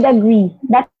I would agree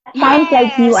that sounds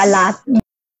like you a lot.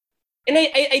 And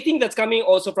I think that's coming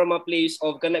also from a place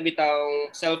of kana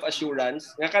bitang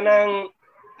self-assurance. Nga kanang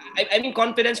I mean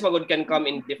confidence magud can come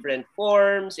in different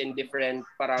forms, in different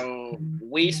parang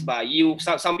ways ba.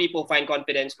 Some people find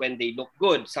confidence when they look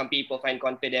good. Some people find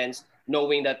confidence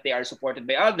knowing that they are supported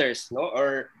by others, no?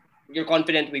 Or you're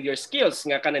confident with your skills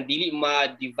nga kanang dili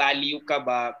ma-devalue ka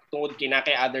ba tungod kay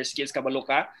other skills ka balo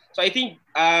ka. So I think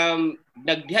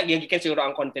nagdiha siguro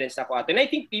ang confidence nako ato. And I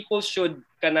think people should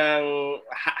kanang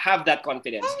have that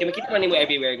confidence. Kaya makita man nimo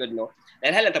everywhere good no.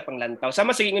 Dahil halata pang lantaw.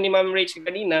 Sama sa gingon ni Ma'am Rach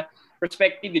kanina,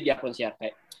 perspective yun yapon siya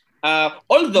kay.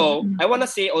 Although I wanna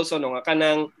say also no nga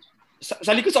kanang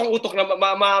sa likod sa akong utok na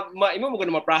imo mo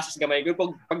gud ma-process gamay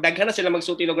pag daghan na sila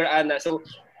magsulti lugar ana. So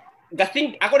the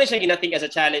thing, ako na siya ginathink as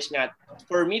a challenge nga,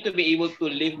 for me to be able to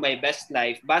live my best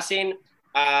life, basin,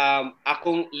 I'll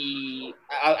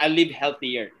live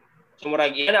healthier. So,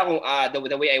 murag, yan akong,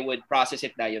 the way I would process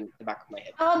it na yun, the back of my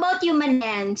head. How about you,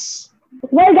 Manans?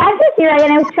 Well, the answer is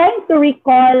Ryan. I was trying to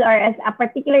recall or as a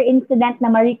particular incident na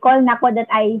ma-recall na ko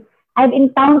that I've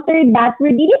encountered that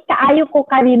where dili kaayo ko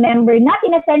ka-remember. Not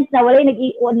in a sense na wala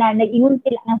nag-ingon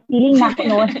sila ng feeling na ko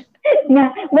noon.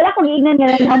 Na wala kong iingnan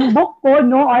nga nambok ko,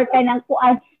 no? Or kanang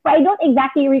kuan. So I don't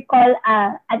exactly recall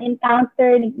an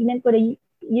encounter. Nag-inan ko na,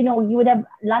 you know, you would have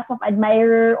lots of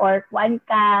admirer or kuan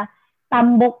ka,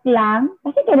 tambok lang.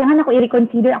 Kasi kailangan ako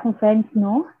i-reconsider akong friends,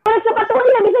 no? Pero sa patuloy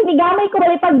na bisang igamay ko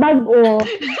bali pagbago.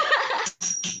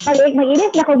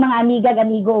 Mag-inis na ko mga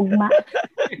amigo, ugma.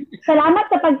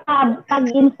 Salamat sa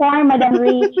pag-inform, Madam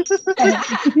Rich.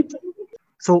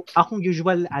 So, akong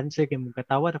usual answer kay mong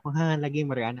katawa, ako, lagi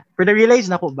Mariana. Pero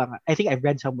na-realize na ko ba nga, I think I've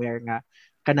read somewhere nga,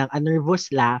 kanang a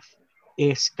nervous laugh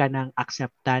is kanang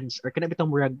acceptance or kanang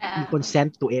bitang murag you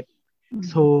consent to it.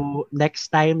 So,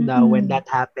 next time daw, when that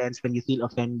happens, when you feel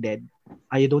offended,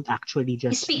 you don't actually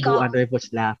just do a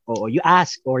nervous laugh. O you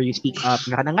ask or you speak up.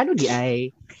 Nga kanang ano di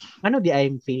ay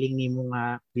feeling ni mo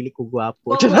nga dili ko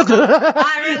gwapo.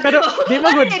 Pero di mo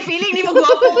good. Feeling ni mo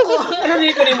gwapo ko. Ano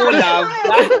ni ko ni mo love?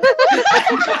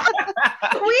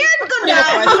 Weird ko na.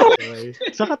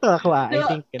 So kato ako I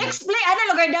think explain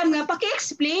ano lugar dam nga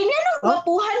paki-explain anong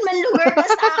gwapuhan man lugar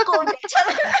basta ako.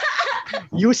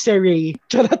 You Ray.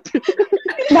 Charot.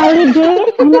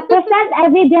 Validate and present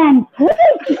evidence.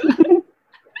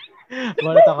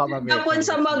 Wala ta ka mami. Tapon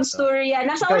sa mag-storya.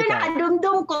 Nasa una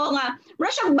nakadumdum ko nga,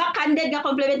 mura siyang backhanded nga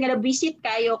compliment nga na-visit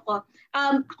kayo ko.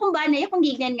 Akong ba na, akong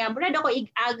gignan nga, mura ako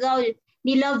ig-agaw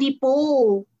ni Lovey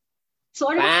Po.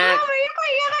 So, ano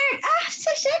so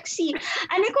sexy.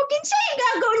 Ano ko, kinsa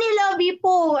igagaw ni Lovey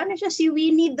Po? Ano siya, si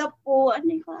Winnie the Pooh.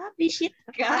 Ano ko, visit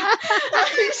ka.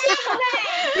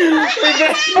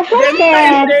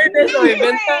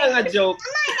 Benta nga joke.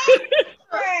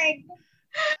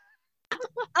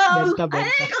 Ganon.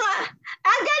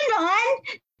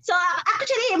 So,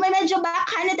 actually, may medyo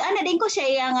backhanded. Ano din ko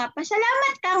siya nga,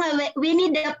 pasalamat ka nga,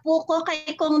 Winnie the Pooh ko,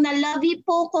 kay kong na-lovey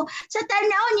po ko. Sa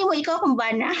tanaw ni mo, ikaw kung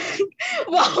bana.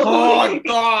 Wow! Oh,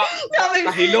 ito!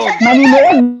 Kahilog!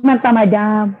 Manilig man ta,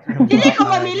 madam. Hindi ko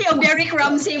mamili o Derek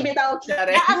Ramsey bitaw.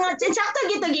 Sakto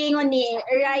gito gingon ni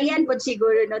Ryan po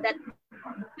siguro, no, that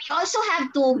we also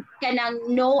have to kanang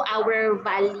know our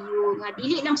value nga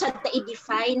dili lang sa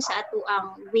i-define sa ato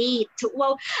ang weight.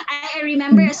 Wow, I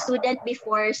remember a student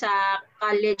before sa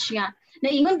college nga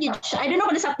naingon gid siya. I don't know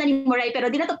kung nasabtan ni Moray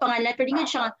pero di na to pangalan pero ingon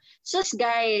siya. Sus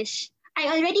guys, I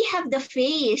already have the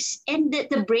face and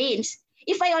the brains.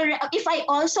 If I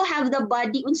also have the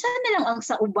body, unsa na lang ang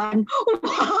sa uban?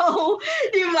 Wow!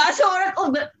 Diba? So,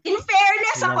 in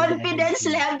fairness, sa confidence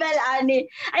level, ani.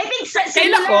 I think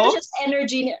similar to just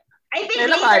energy. I think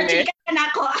later, chika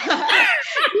na ako.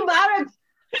 Diba?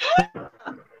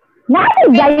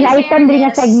 Blind item din na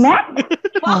segment?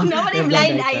 Wow, naman yung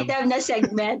blind item na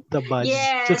segment. The buzz.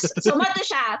 Yes. So, mato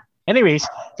siya. Anyways,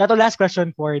 so the last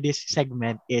question for this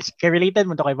segment is, related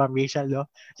mo to kay Ma'am Rachel, no?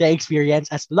 Sa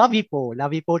experience as Lovey Po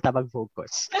tabang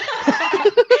focus.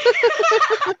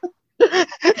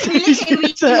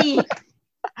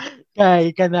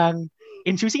 Kay kanang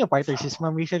in choosing a partner, since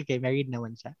Ma'am Rachel kay married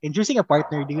naman siya. In choosing a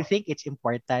partner, do you think it's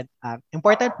important?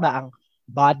 Important ba ang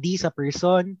body sa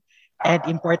person? And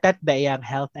important ba yung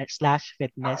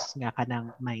health/fitness nga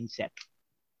kanang mindset?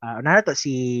 Unara to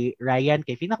si Ryan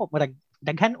kay Fina ko murag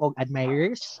daghan og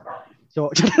admirers. So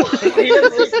Dili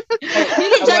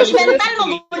judgmental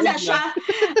mo na siya.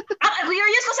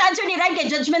 Curious ko sa answer ni Ryan kay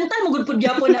judgmental mo gud pud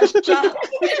gyapon na siya.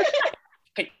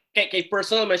 Kay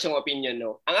personal man siyang opinion,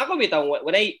 no. Ang ako bitaw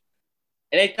when I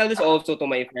tell this also to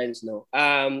my friends, no.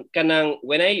 Kanang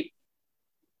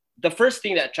the first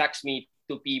thing that attracts me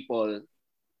to people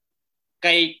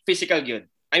kay physical good.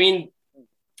 I mean,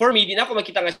 for me, di na ako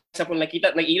makita nga sa kung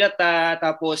nag-ilat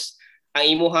tapos ang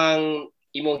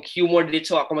imong humor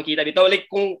dito ako makita dito. Like,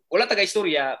 kung wala taga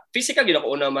istorya, physical din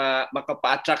ako una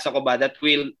makapa-attract sa ko ba that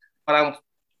will parang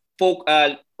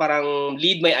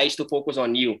lead my eyes to focus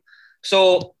on you.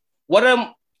 So,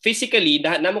 physically,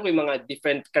 namo ko yung mga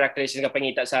different characteristics nga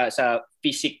pangita sa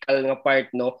physical nga part,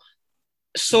 no?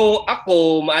 So,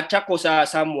 ako, ma-attract ko sa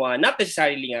someone, not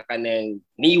necessarily nga kanang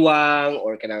niwang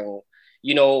or kanang,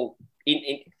 you know,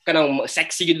 kanang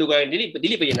sexy yung lugar, dili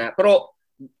pa yun na. Pero,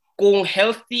 kung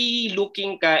healthy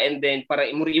looking ka and then para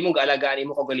imong gaalagaan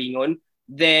imo kagalingon,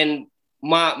 then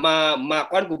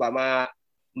kuan ko ba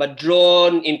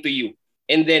ma-drawn into you.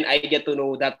 And then I get to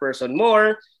know that person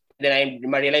more then I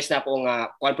ma-realize na po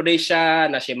nga kuan po siya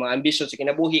na siya mga ambition sa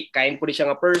kinabuhi, kain po siya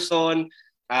nga person,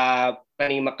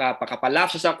 kaning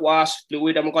makapakapalaf siya sa kuas,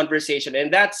 fluid ang conversation,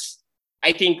 and that's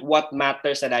I think what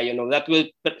matters na that will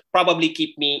probably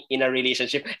keep me in a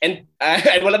relationship, and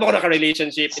wala ba ako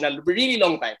naka-relationship in a really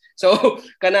long time. So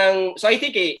I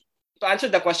think to answer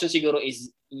the question siguro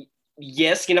is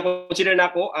yes, kina-consider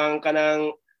na ako ang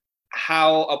kanang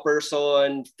how a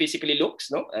person physically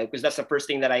looks, no? Because that's the first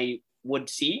thing that I would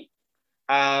see.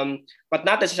 But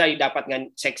not necessarily dapat nga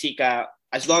sexy ka,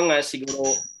 as long as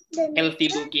siguro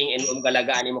healthy looking and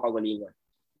galagaan mo kagalingon.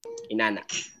 Inana.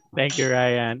 Thank you,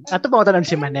 Ryan. Ato pa ko tanong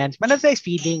si Manens. Manens is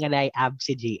feeling and I ab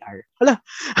si JR. Hala!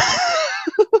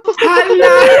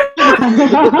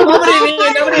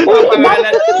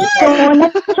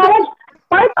 So,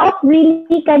 part of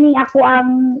really kani ako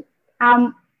ang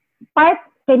part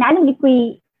kailangan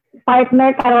iko'y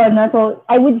partner karon, no? So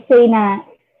I would say na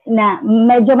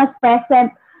medyo mas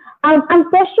present. Ang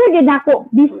pressure din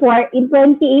ako before in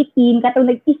 2018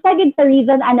 katong nag-isa gid sa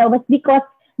reason was because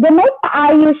gamay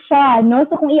paayo siya, no?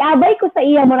 So kung iabay ko sa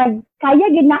iya murag kaya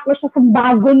gid nako siya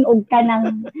sumbagon og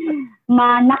kanang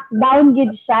ma-knockdown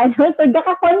gid siya, no? So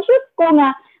gaka-conscious ko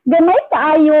nga gamay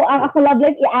paayo ang ako love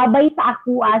life iabay sa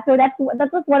ako. So that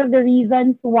was one of the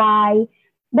reasons why.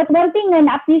 But one thing na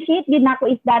na-appreciate gid nako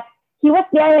is that he was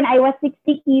there when I was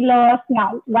 60 kilos.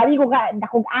 Nga, wali ko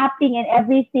dakog upping and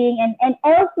everything, and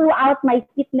all throughout my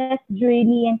fitness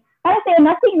journey. And para sa'yo,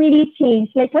 nothing really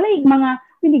changed. Like, wala yung mga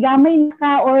pinigamay na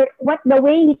ka, or what the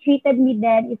way he treated me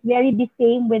then is very the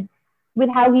same with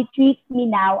how he treats me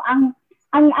now. Ang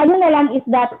ano na lang is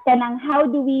that, kanang how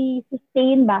do we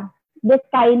sustain ba this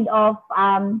kind of,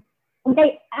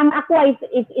 okay, ang ako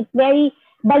is very,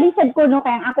 balisad ko, no,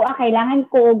 kaya ako kailangan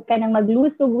ko kanang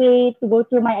mag-lose weight to go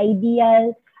through my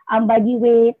ideal body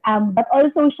weight, but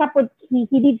also siya po, he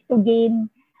needs to gain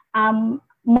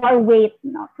more weight,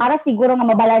 no, para siguro nga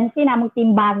mabalanse na mong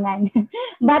timbangan.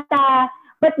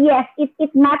 But yes,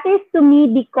 it matters to me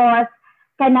because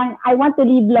kanang I want to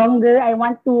live longer, I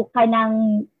want to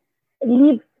kanang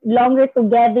live longer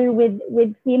together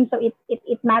with him, so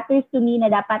it matters to me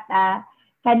na dapat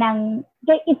kanang,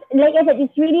 it's like I said,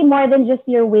 it's really more than just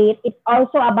your weight. It's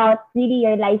also about really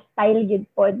your lifestyle, good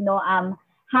po, no?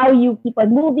 How you keep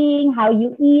on moving, how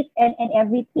you eat, and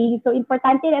everything. So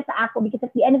importante na sa ako because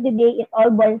at the end of the day, it all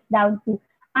boils down to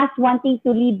us wanting to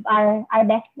live our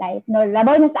best life. No,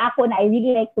 labaw na sa ako na I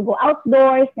really like to go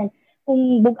outdoors, and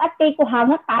kung bugat kay ko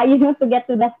hangat tayo, no, to get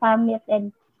to the summit, and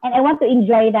I want to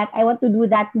enjoy that. I want to do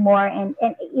that more, and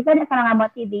even sa mga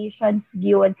motivations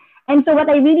yun. And so what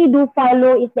I really do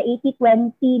follow is the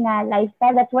 80-20 na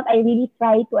lifestyle. That's what I really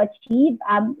try to achieve.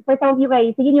 For some of you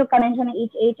guys, sige nyo ka-mention ng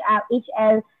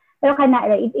HL, pero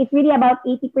it's really about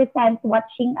 80%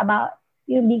 watching about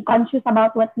you being conscious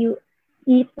about what you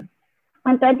eat,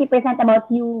 and 20% about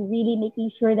you really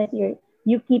making sure that you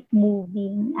keep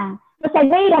moving. So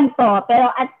segue lang to,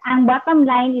 pero ang bottom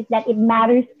line is that it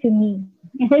matters to me.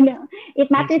 It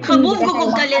matters to me because I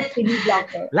want to be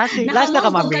vlogger. Last na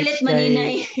ka, mami. Galit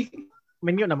maninay.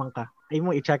 Menu naman ka. Ay mo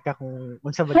i-check ka kung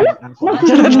unsa ba ang ko.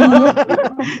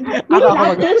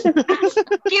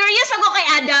 Curious ako kay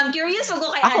Adam.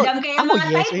 Kaya mga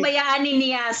yes, type ba yan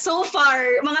niya? So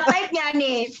far, mga type niya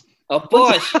ni.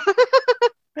 Push!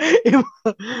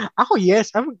 Ako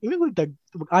yes. I'm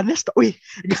honest. Uy.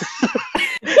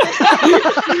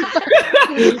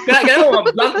 Ganun mo,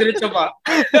 blank diretso pa.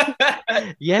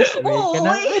 Yes,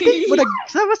 kana. I think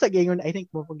sama sa ganyan, I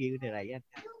think mo pag ni Ryan.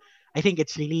 I think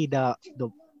it's really the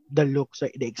looks,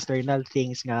 the external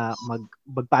things nga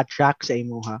magpa-attract sa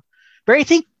imo ha. Pero I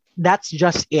think that's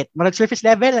just it. Marag surface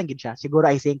level lang gid siya. Siguro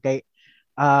I think kay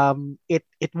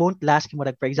it won't last mo,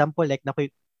 for example like na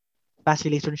past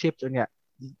relationships nga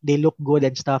they look good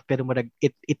and stuff, pero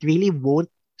it really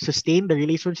won't sustain the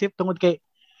relationship tungod kay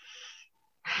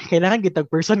kailangan gitag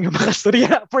person nga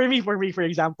makastorya. For me, for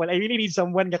example, I really need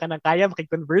someone nga kanang kaya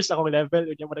makikconverse akong level.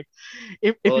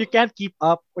 If you can't keep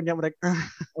up,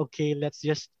 okay, let's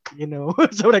just,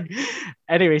 so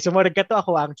anyway, so kato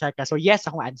ako ang chaka. So yes,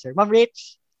 akong answer. Ma'am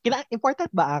Rich,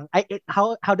 important ba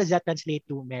how does that translate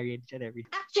to marriage and everything?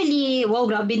 Actually, wow,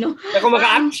 grabe no. Kung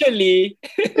maka-actually.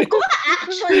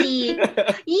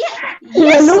 Yeah.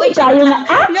 Yes, wait.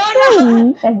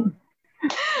 No.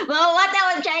 Well, what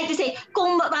I was trying to say,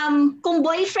 kung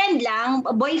boyfriend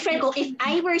ko, if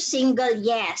I were single,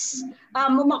 yes.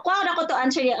 Makuha na ko to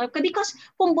answer niya. Because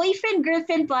kung boyfriend,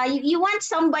 girlfriend pa, you want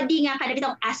somebody nga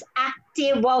kanang as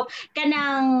active, wow,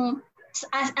 kanang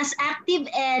as active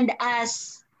and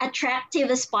as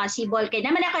attractive as possible. Kaya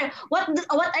naman ako,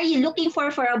 what are you looking for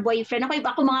a boyfriend?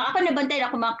 Ako nabantay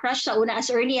ako mga crush sa una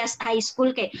as early as high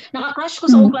school kay. Naka-crush ko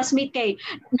sa akong classmate kay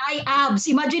Nay Abs.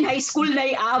 Imagine high school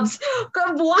Nay Abs.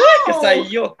 Wow!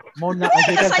 Kasayo.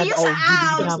 Kasayo sa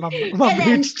abs. And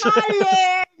then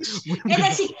college.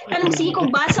 And then sige kong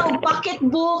basa og pocket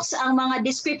books, ang mga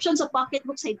descriptions of pocket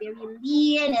books ay very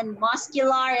lean and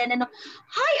muscular and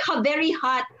very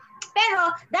hot.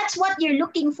 Pero that's what you're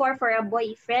looking for a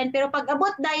boyfriend. Pero pag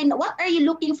abot dahil, what are you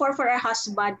looking for a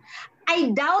husband?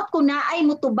 I doubt kung naay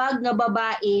mutubag nga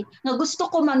babae nga gusto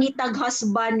ko mangitag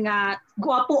husband nga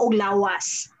gwapo og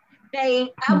lawas.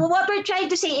 Like, what we're trying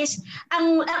to say is,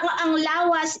 ang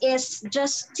lawas is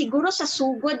just, siguro sa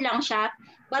sugod lang siya,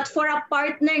 but for a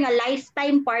partner, nga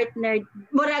lifetime partner,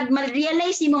 murag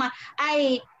ma-realize ni mo nga,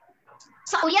 ay,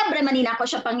 sa uyab raman nina ako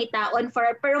siya pangitaon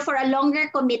pero for a longer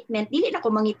commitment dili na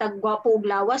ko mangitag gwapo ug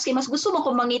lawas kay mas gusto mo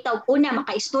ko mangita og una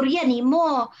makaistorya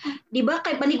nimo, di ba?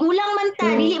 Kay panigulang man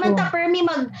ta, dili man ta permi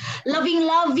mag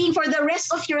loving for the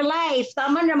rest of your life.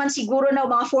 Tama naman siguro na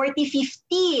mga 40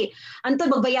 50 anto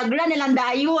magbayagla na lang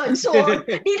dayon, so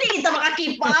dili kita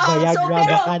maka-keep out. So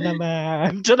pero ka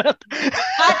naman.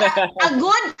 a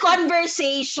good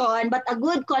conversation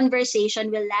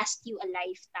will last you a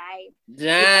lifetime.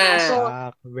 Yeah. So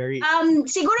very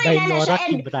siguro na siya,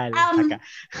 and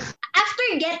after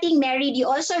getting married you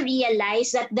also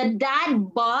realize that the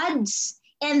dad bods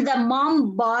and the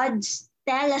mom bods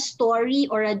tell a story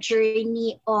or a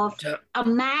journey of a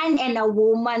man and a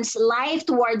woman's life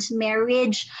towards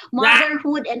marriage,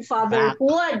 motherhood, and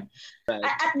fatherhood.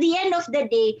 At the end of the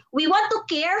day, we want to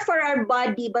care for our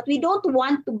body, but we don't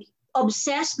want to be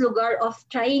obsessed lugar of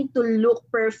trying to look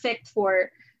perfect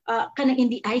for kanang in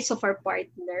the eyes of our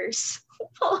partners.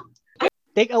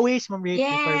 Takeaways, Ma'am Rick,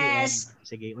 before we end. Yes.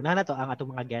 Sige, una na to ang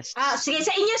atong mga guests. Sige,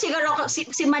 sa inyo siguro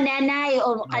si Mananay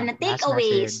o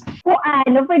takeaways. For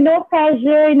no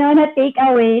pressure, no, na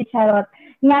takeaway, charot.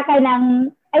 Nga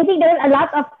kanang, I think there's a lot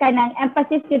of kanang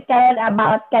emphasis with Karen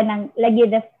about kanang lagi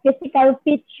the physical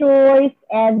features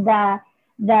and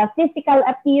the physical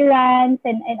appearance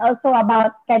and also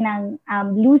about kanang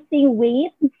losing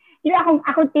weight.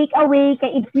 Akong takeaway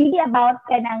kay it's really about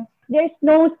kanang there's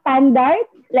no standard,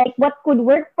 like what could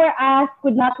work for us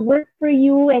could not work for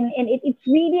you, and it's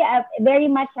really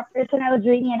very much a personal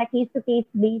journey and a case-to-case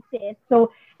basis.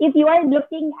 So if you are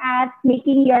looking at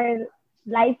making your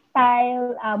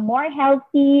lifestyle more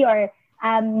healthy or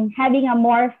having a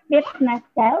more fitness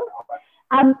self,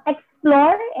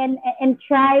 explore and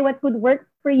try what could work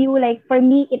for you. Like for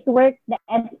me, it worked the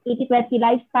 80-20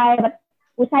 lifestyle, but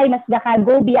usay mas daka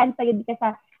go beyond pa yun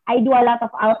kasi I do a lot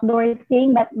of outdoor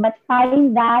thing, but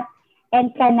find that and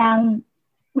kanang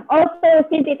also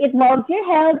since it involves your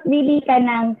health, really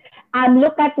kanang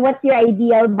look at what's your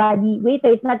ideal body weight.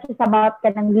 So it's not just about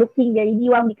kanang looking very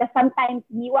diwang, because sometimes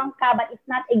diwang ka but it's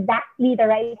not exactly the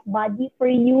right body for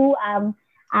you and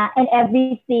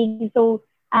everything. So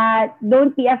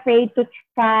don't be afraid to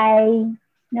try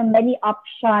many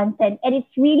options, and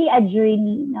it's really a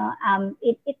journey.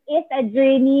 It is a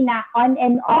journey na on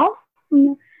and off.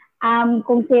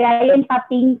 Kung si Ryan pa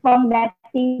ping-pong that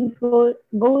thing goes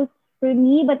for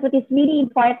me, but what is really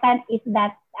important is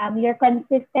that you're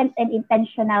consistent and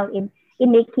intentional in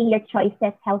making your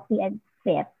choices healthy and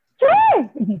fit. Sure!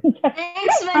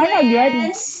 Thanks,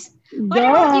 Vanessa. What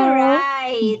about you,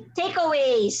 Rai?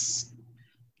 Takeaways?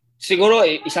 Siguro,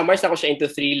 i-summarize ako siya into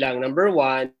 3 lang. Number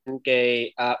 1,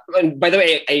 kay, by the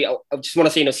way, I just want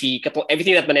to say,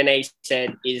 everything that Mananay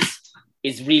said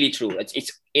is really true. It's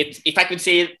if I could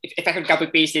say it, if I could copy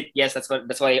paste it, yes, that's what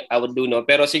I would do, no.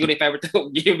 Pero siguro if I were to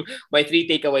give my 3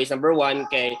 takeaways, number 1,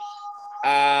 kay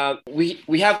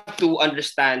we have to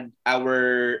understand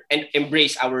and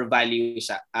embrace our values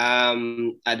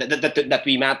that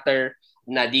we matter,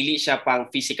 na dili siya pang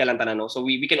physical ang tanan, no? So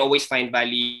we can always find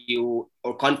value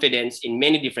or confidence in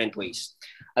many different ways.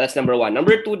 That's number 1.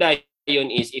 Number 2 dayon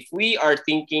is if we are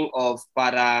thinking of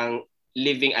parang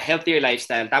living a healthier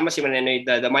lifestyle, tama si Mananoy,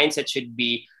 the mindset should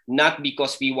be not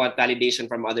because we want validation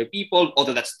from other people,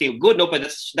 although that's still good, no, but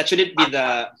that shouldn't be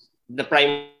the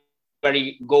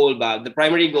primary goal. But the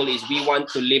primary goal is we want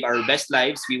to live our best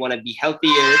lives, we want to be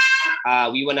healthier,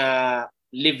 we want to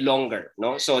live longer,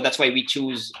 no? So that's why we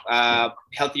choose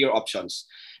healthier options.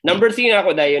 Number 3 na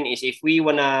ako dayon is if we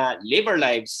want to live our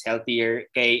lives healthier,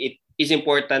 it is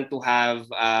important to have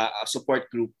a support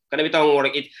group. Kana bitong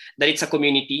work that it's a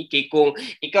community. Kay kung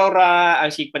ikaw ra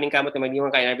ang paningkamot na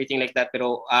magdiwang kay and everything like that,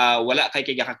 pero wala kay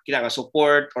kita nga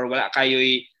support or wala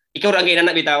kayo'y ikaw ra ang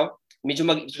ginana bitaw, medyo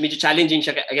challenging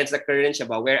siya against the current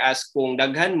siya ba. Whereas kung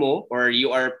daghan mo or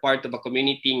you are part of a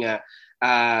community nga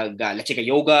let's say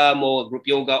yoga mo, group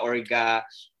yoga, or ga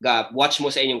watch mo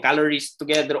sa inyong calories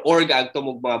together, or ga agto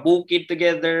mo mga bukid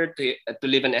together to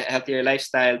live a healthier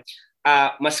lifestyle,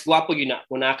 mas gwapo yun na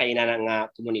kung kay na nga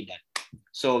komunidad.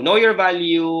 So know your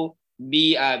value,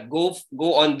 be go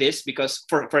on this because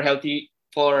for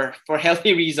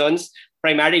healthy reasons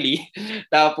primarily.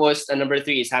 Tapos number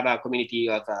 3 is have a community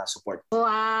of support.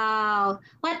 Wow.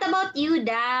 What about you,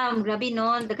 Dam? Grabe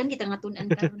no, dagan kita nga tunan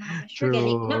karon ng pressure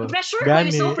gali. No, pressure Gani.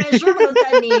 so pressure mo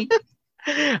tani.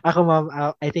 Ako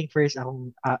ma'am, I think first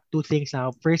akong two things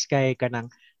now. First kay kanang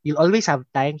you'll always have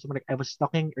time. So I was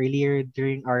talking earlier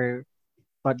during our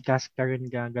podcast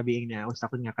karon gabi na I was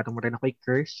talking nga katong rin ako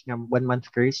curse, nga 1 month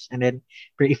curse, and then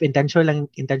pero if intentional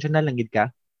lang gid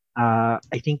ka,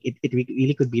 I think it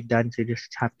really could be done. So you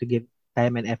just have to give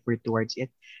time and effort towards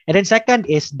it. And then second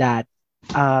is that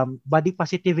body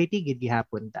positivity gid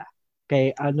gihapon ta.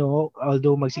 Kay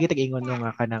although magsige tag-ingon no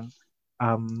nga kanang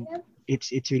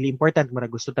it's really important mara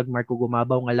gusto tag marko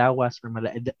gumabaw nga lawas or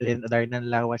malaadar ng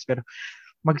lawas pero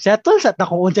magsettle sa ta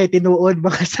kung unsay tinuod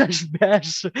mga sash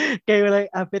bash. Kay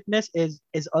like fitness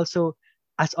is also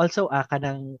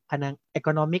kanang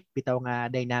economic bitaw nga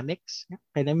dynamics.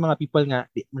 Kaya mga people nga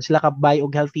di sila ka buy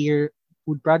og healthier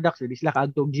food products or di sila ka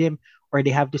agtog gym or they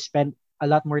have to spend a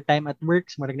lot more time at work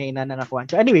marag na inana nakuha.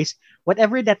 So anyways,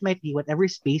 whatever that might be, whatever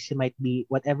space you might be,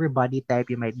 whatever body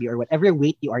type you might be, or whatever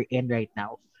weight you are in right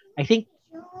now, I think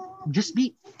just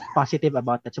be positive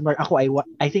about that. So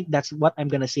I think that's what I'm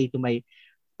gonna say to my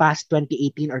past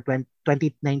 2018 or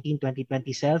 2019,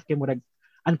 2020 self. Kay murag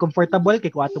uncomfortable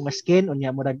kay ko atong skin unya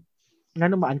murag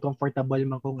ngano uncomfortable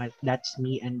man ko nga that's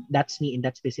me in that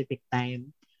specific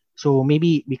time. So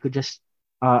maybe we could just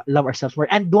love ourselves more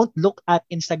and don't look at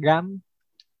Instagram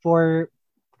for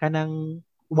kanang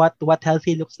what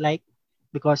healthy looks like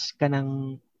because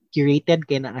kanang curated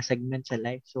kay na segment sa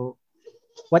life. So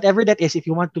whatever that is, if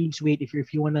you want to lose weight, if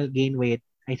you want to gain weight,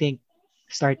 I think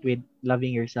start with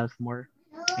loving yourself more.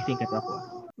 I think ato ako.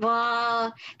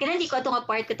 Wow. Kaya hindi ko ito nga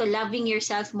part ko to loving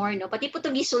yourself more, no? Pati po ito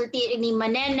gisulti ni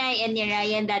Manenay and ni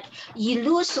Ryan that you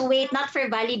lose weight not for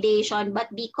validation but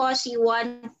because you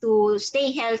want to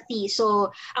stay healthy. So,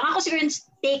 ang ako siguro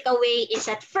takeaway is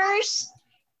at first,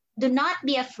 do not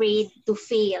be afraid to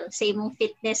fail sa imong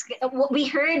fitness. We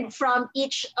heard from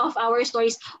each of our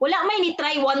stories, wala may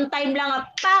ni-try one time lang,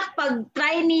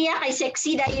 pag-try niya kay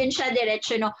sexy na yun siya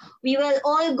diretso, no? We will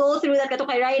all go through that kato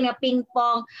kay Ryan nga ping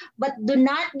pong, but do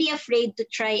not be afraid to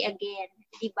try again.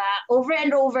 Diba? Over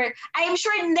and over. I am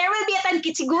sure there will be a time,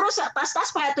 siguro sa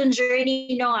tas-tas pa itong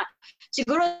journey, no?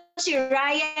 Siguro si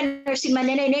Ryan or si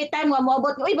Manenay na time nga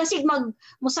moabot, uy, basig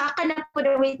musaka na po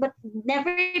the weight, but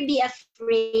never be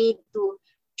afraid to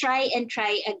try and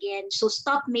try again. So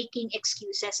stop making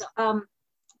excuses.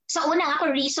 Sa una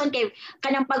ako reason kay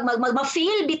kanang pag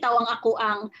mag-fail bitaw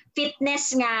ang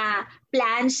fitness nga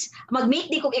plans, mag-make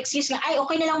di kong excuse nga ay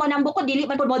okay na lang manambo ko dili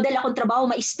man pud model akong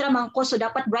trabaho, maestra man ko so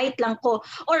dapat bright lang ko,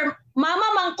 or mama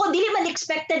man ko dili man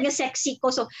expected nga sexy ko.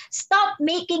 So stop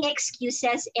making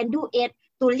excuses and do it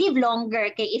to live longer.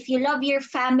 Kay if you love your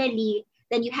family,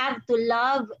 then you have to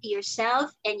love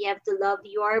yourself and you have to love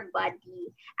your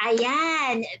body.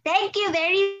 Ayan. Thank you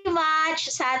very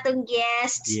much sa atong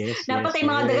guests. Yes, Napatay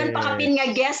mga dagan pakapin nga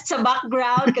guests sa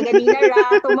background. Kaganina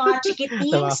ra itong mga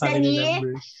chikitings na ni.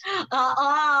 Oo.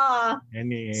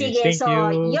 Sige, Thank so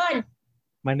you. yun.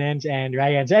 Manens and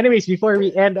Ryan. So anyways, before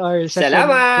we end our session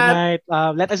tonight,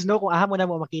 let us know kung mo na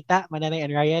mo makita Manenay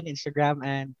and Ryan, Instagram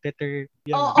and Twitter.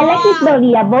 Alexis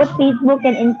Doria, both Facebook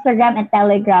and Instagram and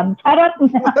Telegram. Charot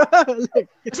na.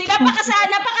 Kasi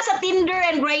napaka sa Tinder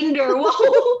and Grindr. Wow!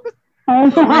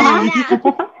 Wala na.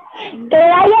 Kay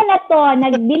Ryan na to,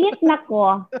 nag-delete na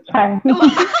ko. Char.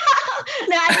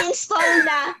 Na-install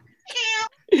na.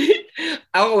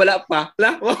 Ako wala pa.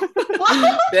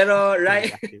 Pero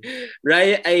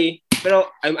pero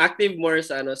I'm active more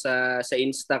sa sa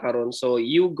Insta karon. So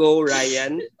you go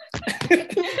Ryan.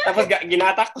 Tapos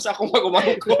ginatak ko sa akong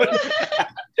pag-umangkon.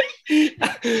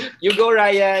 You go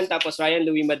Ryan, tapos Ryan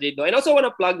Louis Madrido. And also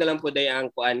wanna plug na lang po day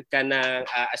ang kuan kanang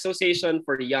Association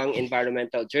for Young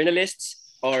Environmental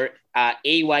Journalists or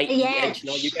AYEJ.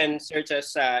 No, you can search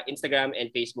us sa Instagram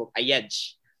and Facebook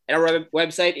AYEJ. And our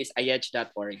website is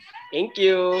ayej.org. Thank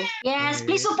you. Yes,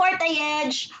 please support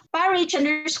Ayej.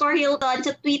 Parich_Hilton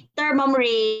sa Twitter, Mom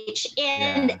Rich.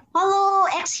 And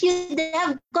follow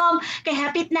xudevcom. Kay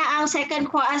hapit na ang second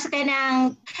class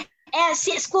kanang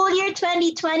school year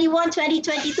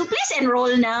 2021-2022. Please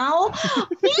enroll now.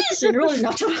 Please enroll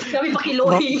now. Kami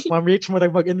pakiloy. Ma'am Rich,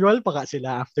 mag-enroll pa ka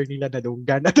sila after nila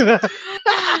nadunggan.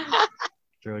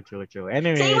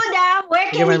 Anyways, Say mo na, where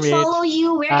Sige, can we Ma'am Rich. follow you?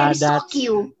 Where can we stalk That's-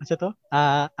 you? Ano to?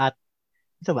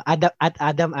 At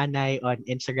Adam Anay on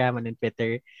Instagram and on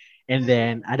Twitter. And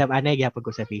then Adam Anay gyapon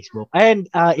ko sa Facebook. And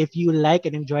if you like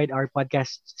and enjoyed our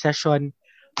podcast session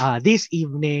this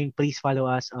evening, please follow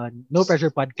us on No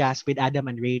Pressure Podcast with Adam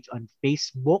and Rach on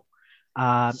Facebook.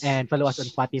 And follow us on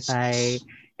Spotify.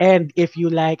 And if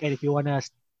you like and if you wanna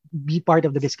be part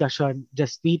of the discussion,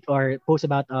 just tweet or post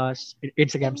about us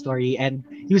Instagram story and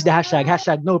use the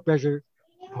hashtag No Pressure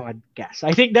Podcast.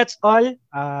 I think that's all.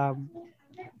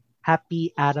 Happy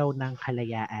araw ng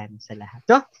kalayaan sa lahat.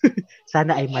 So,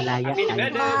 sana ay malaya Happy tayo.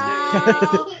 Independence Day.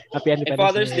 Wow. Happy And Independence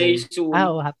Father's Day soon.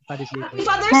 Happy Father's Day. Happy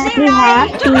Father's Day, Happy, Ryan!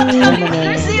 happy.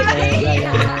 Father's Day,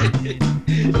 Ryan!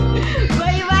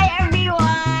 Bye-bye,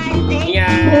 everyone! Thank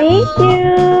Yeah. you! Thank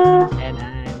you.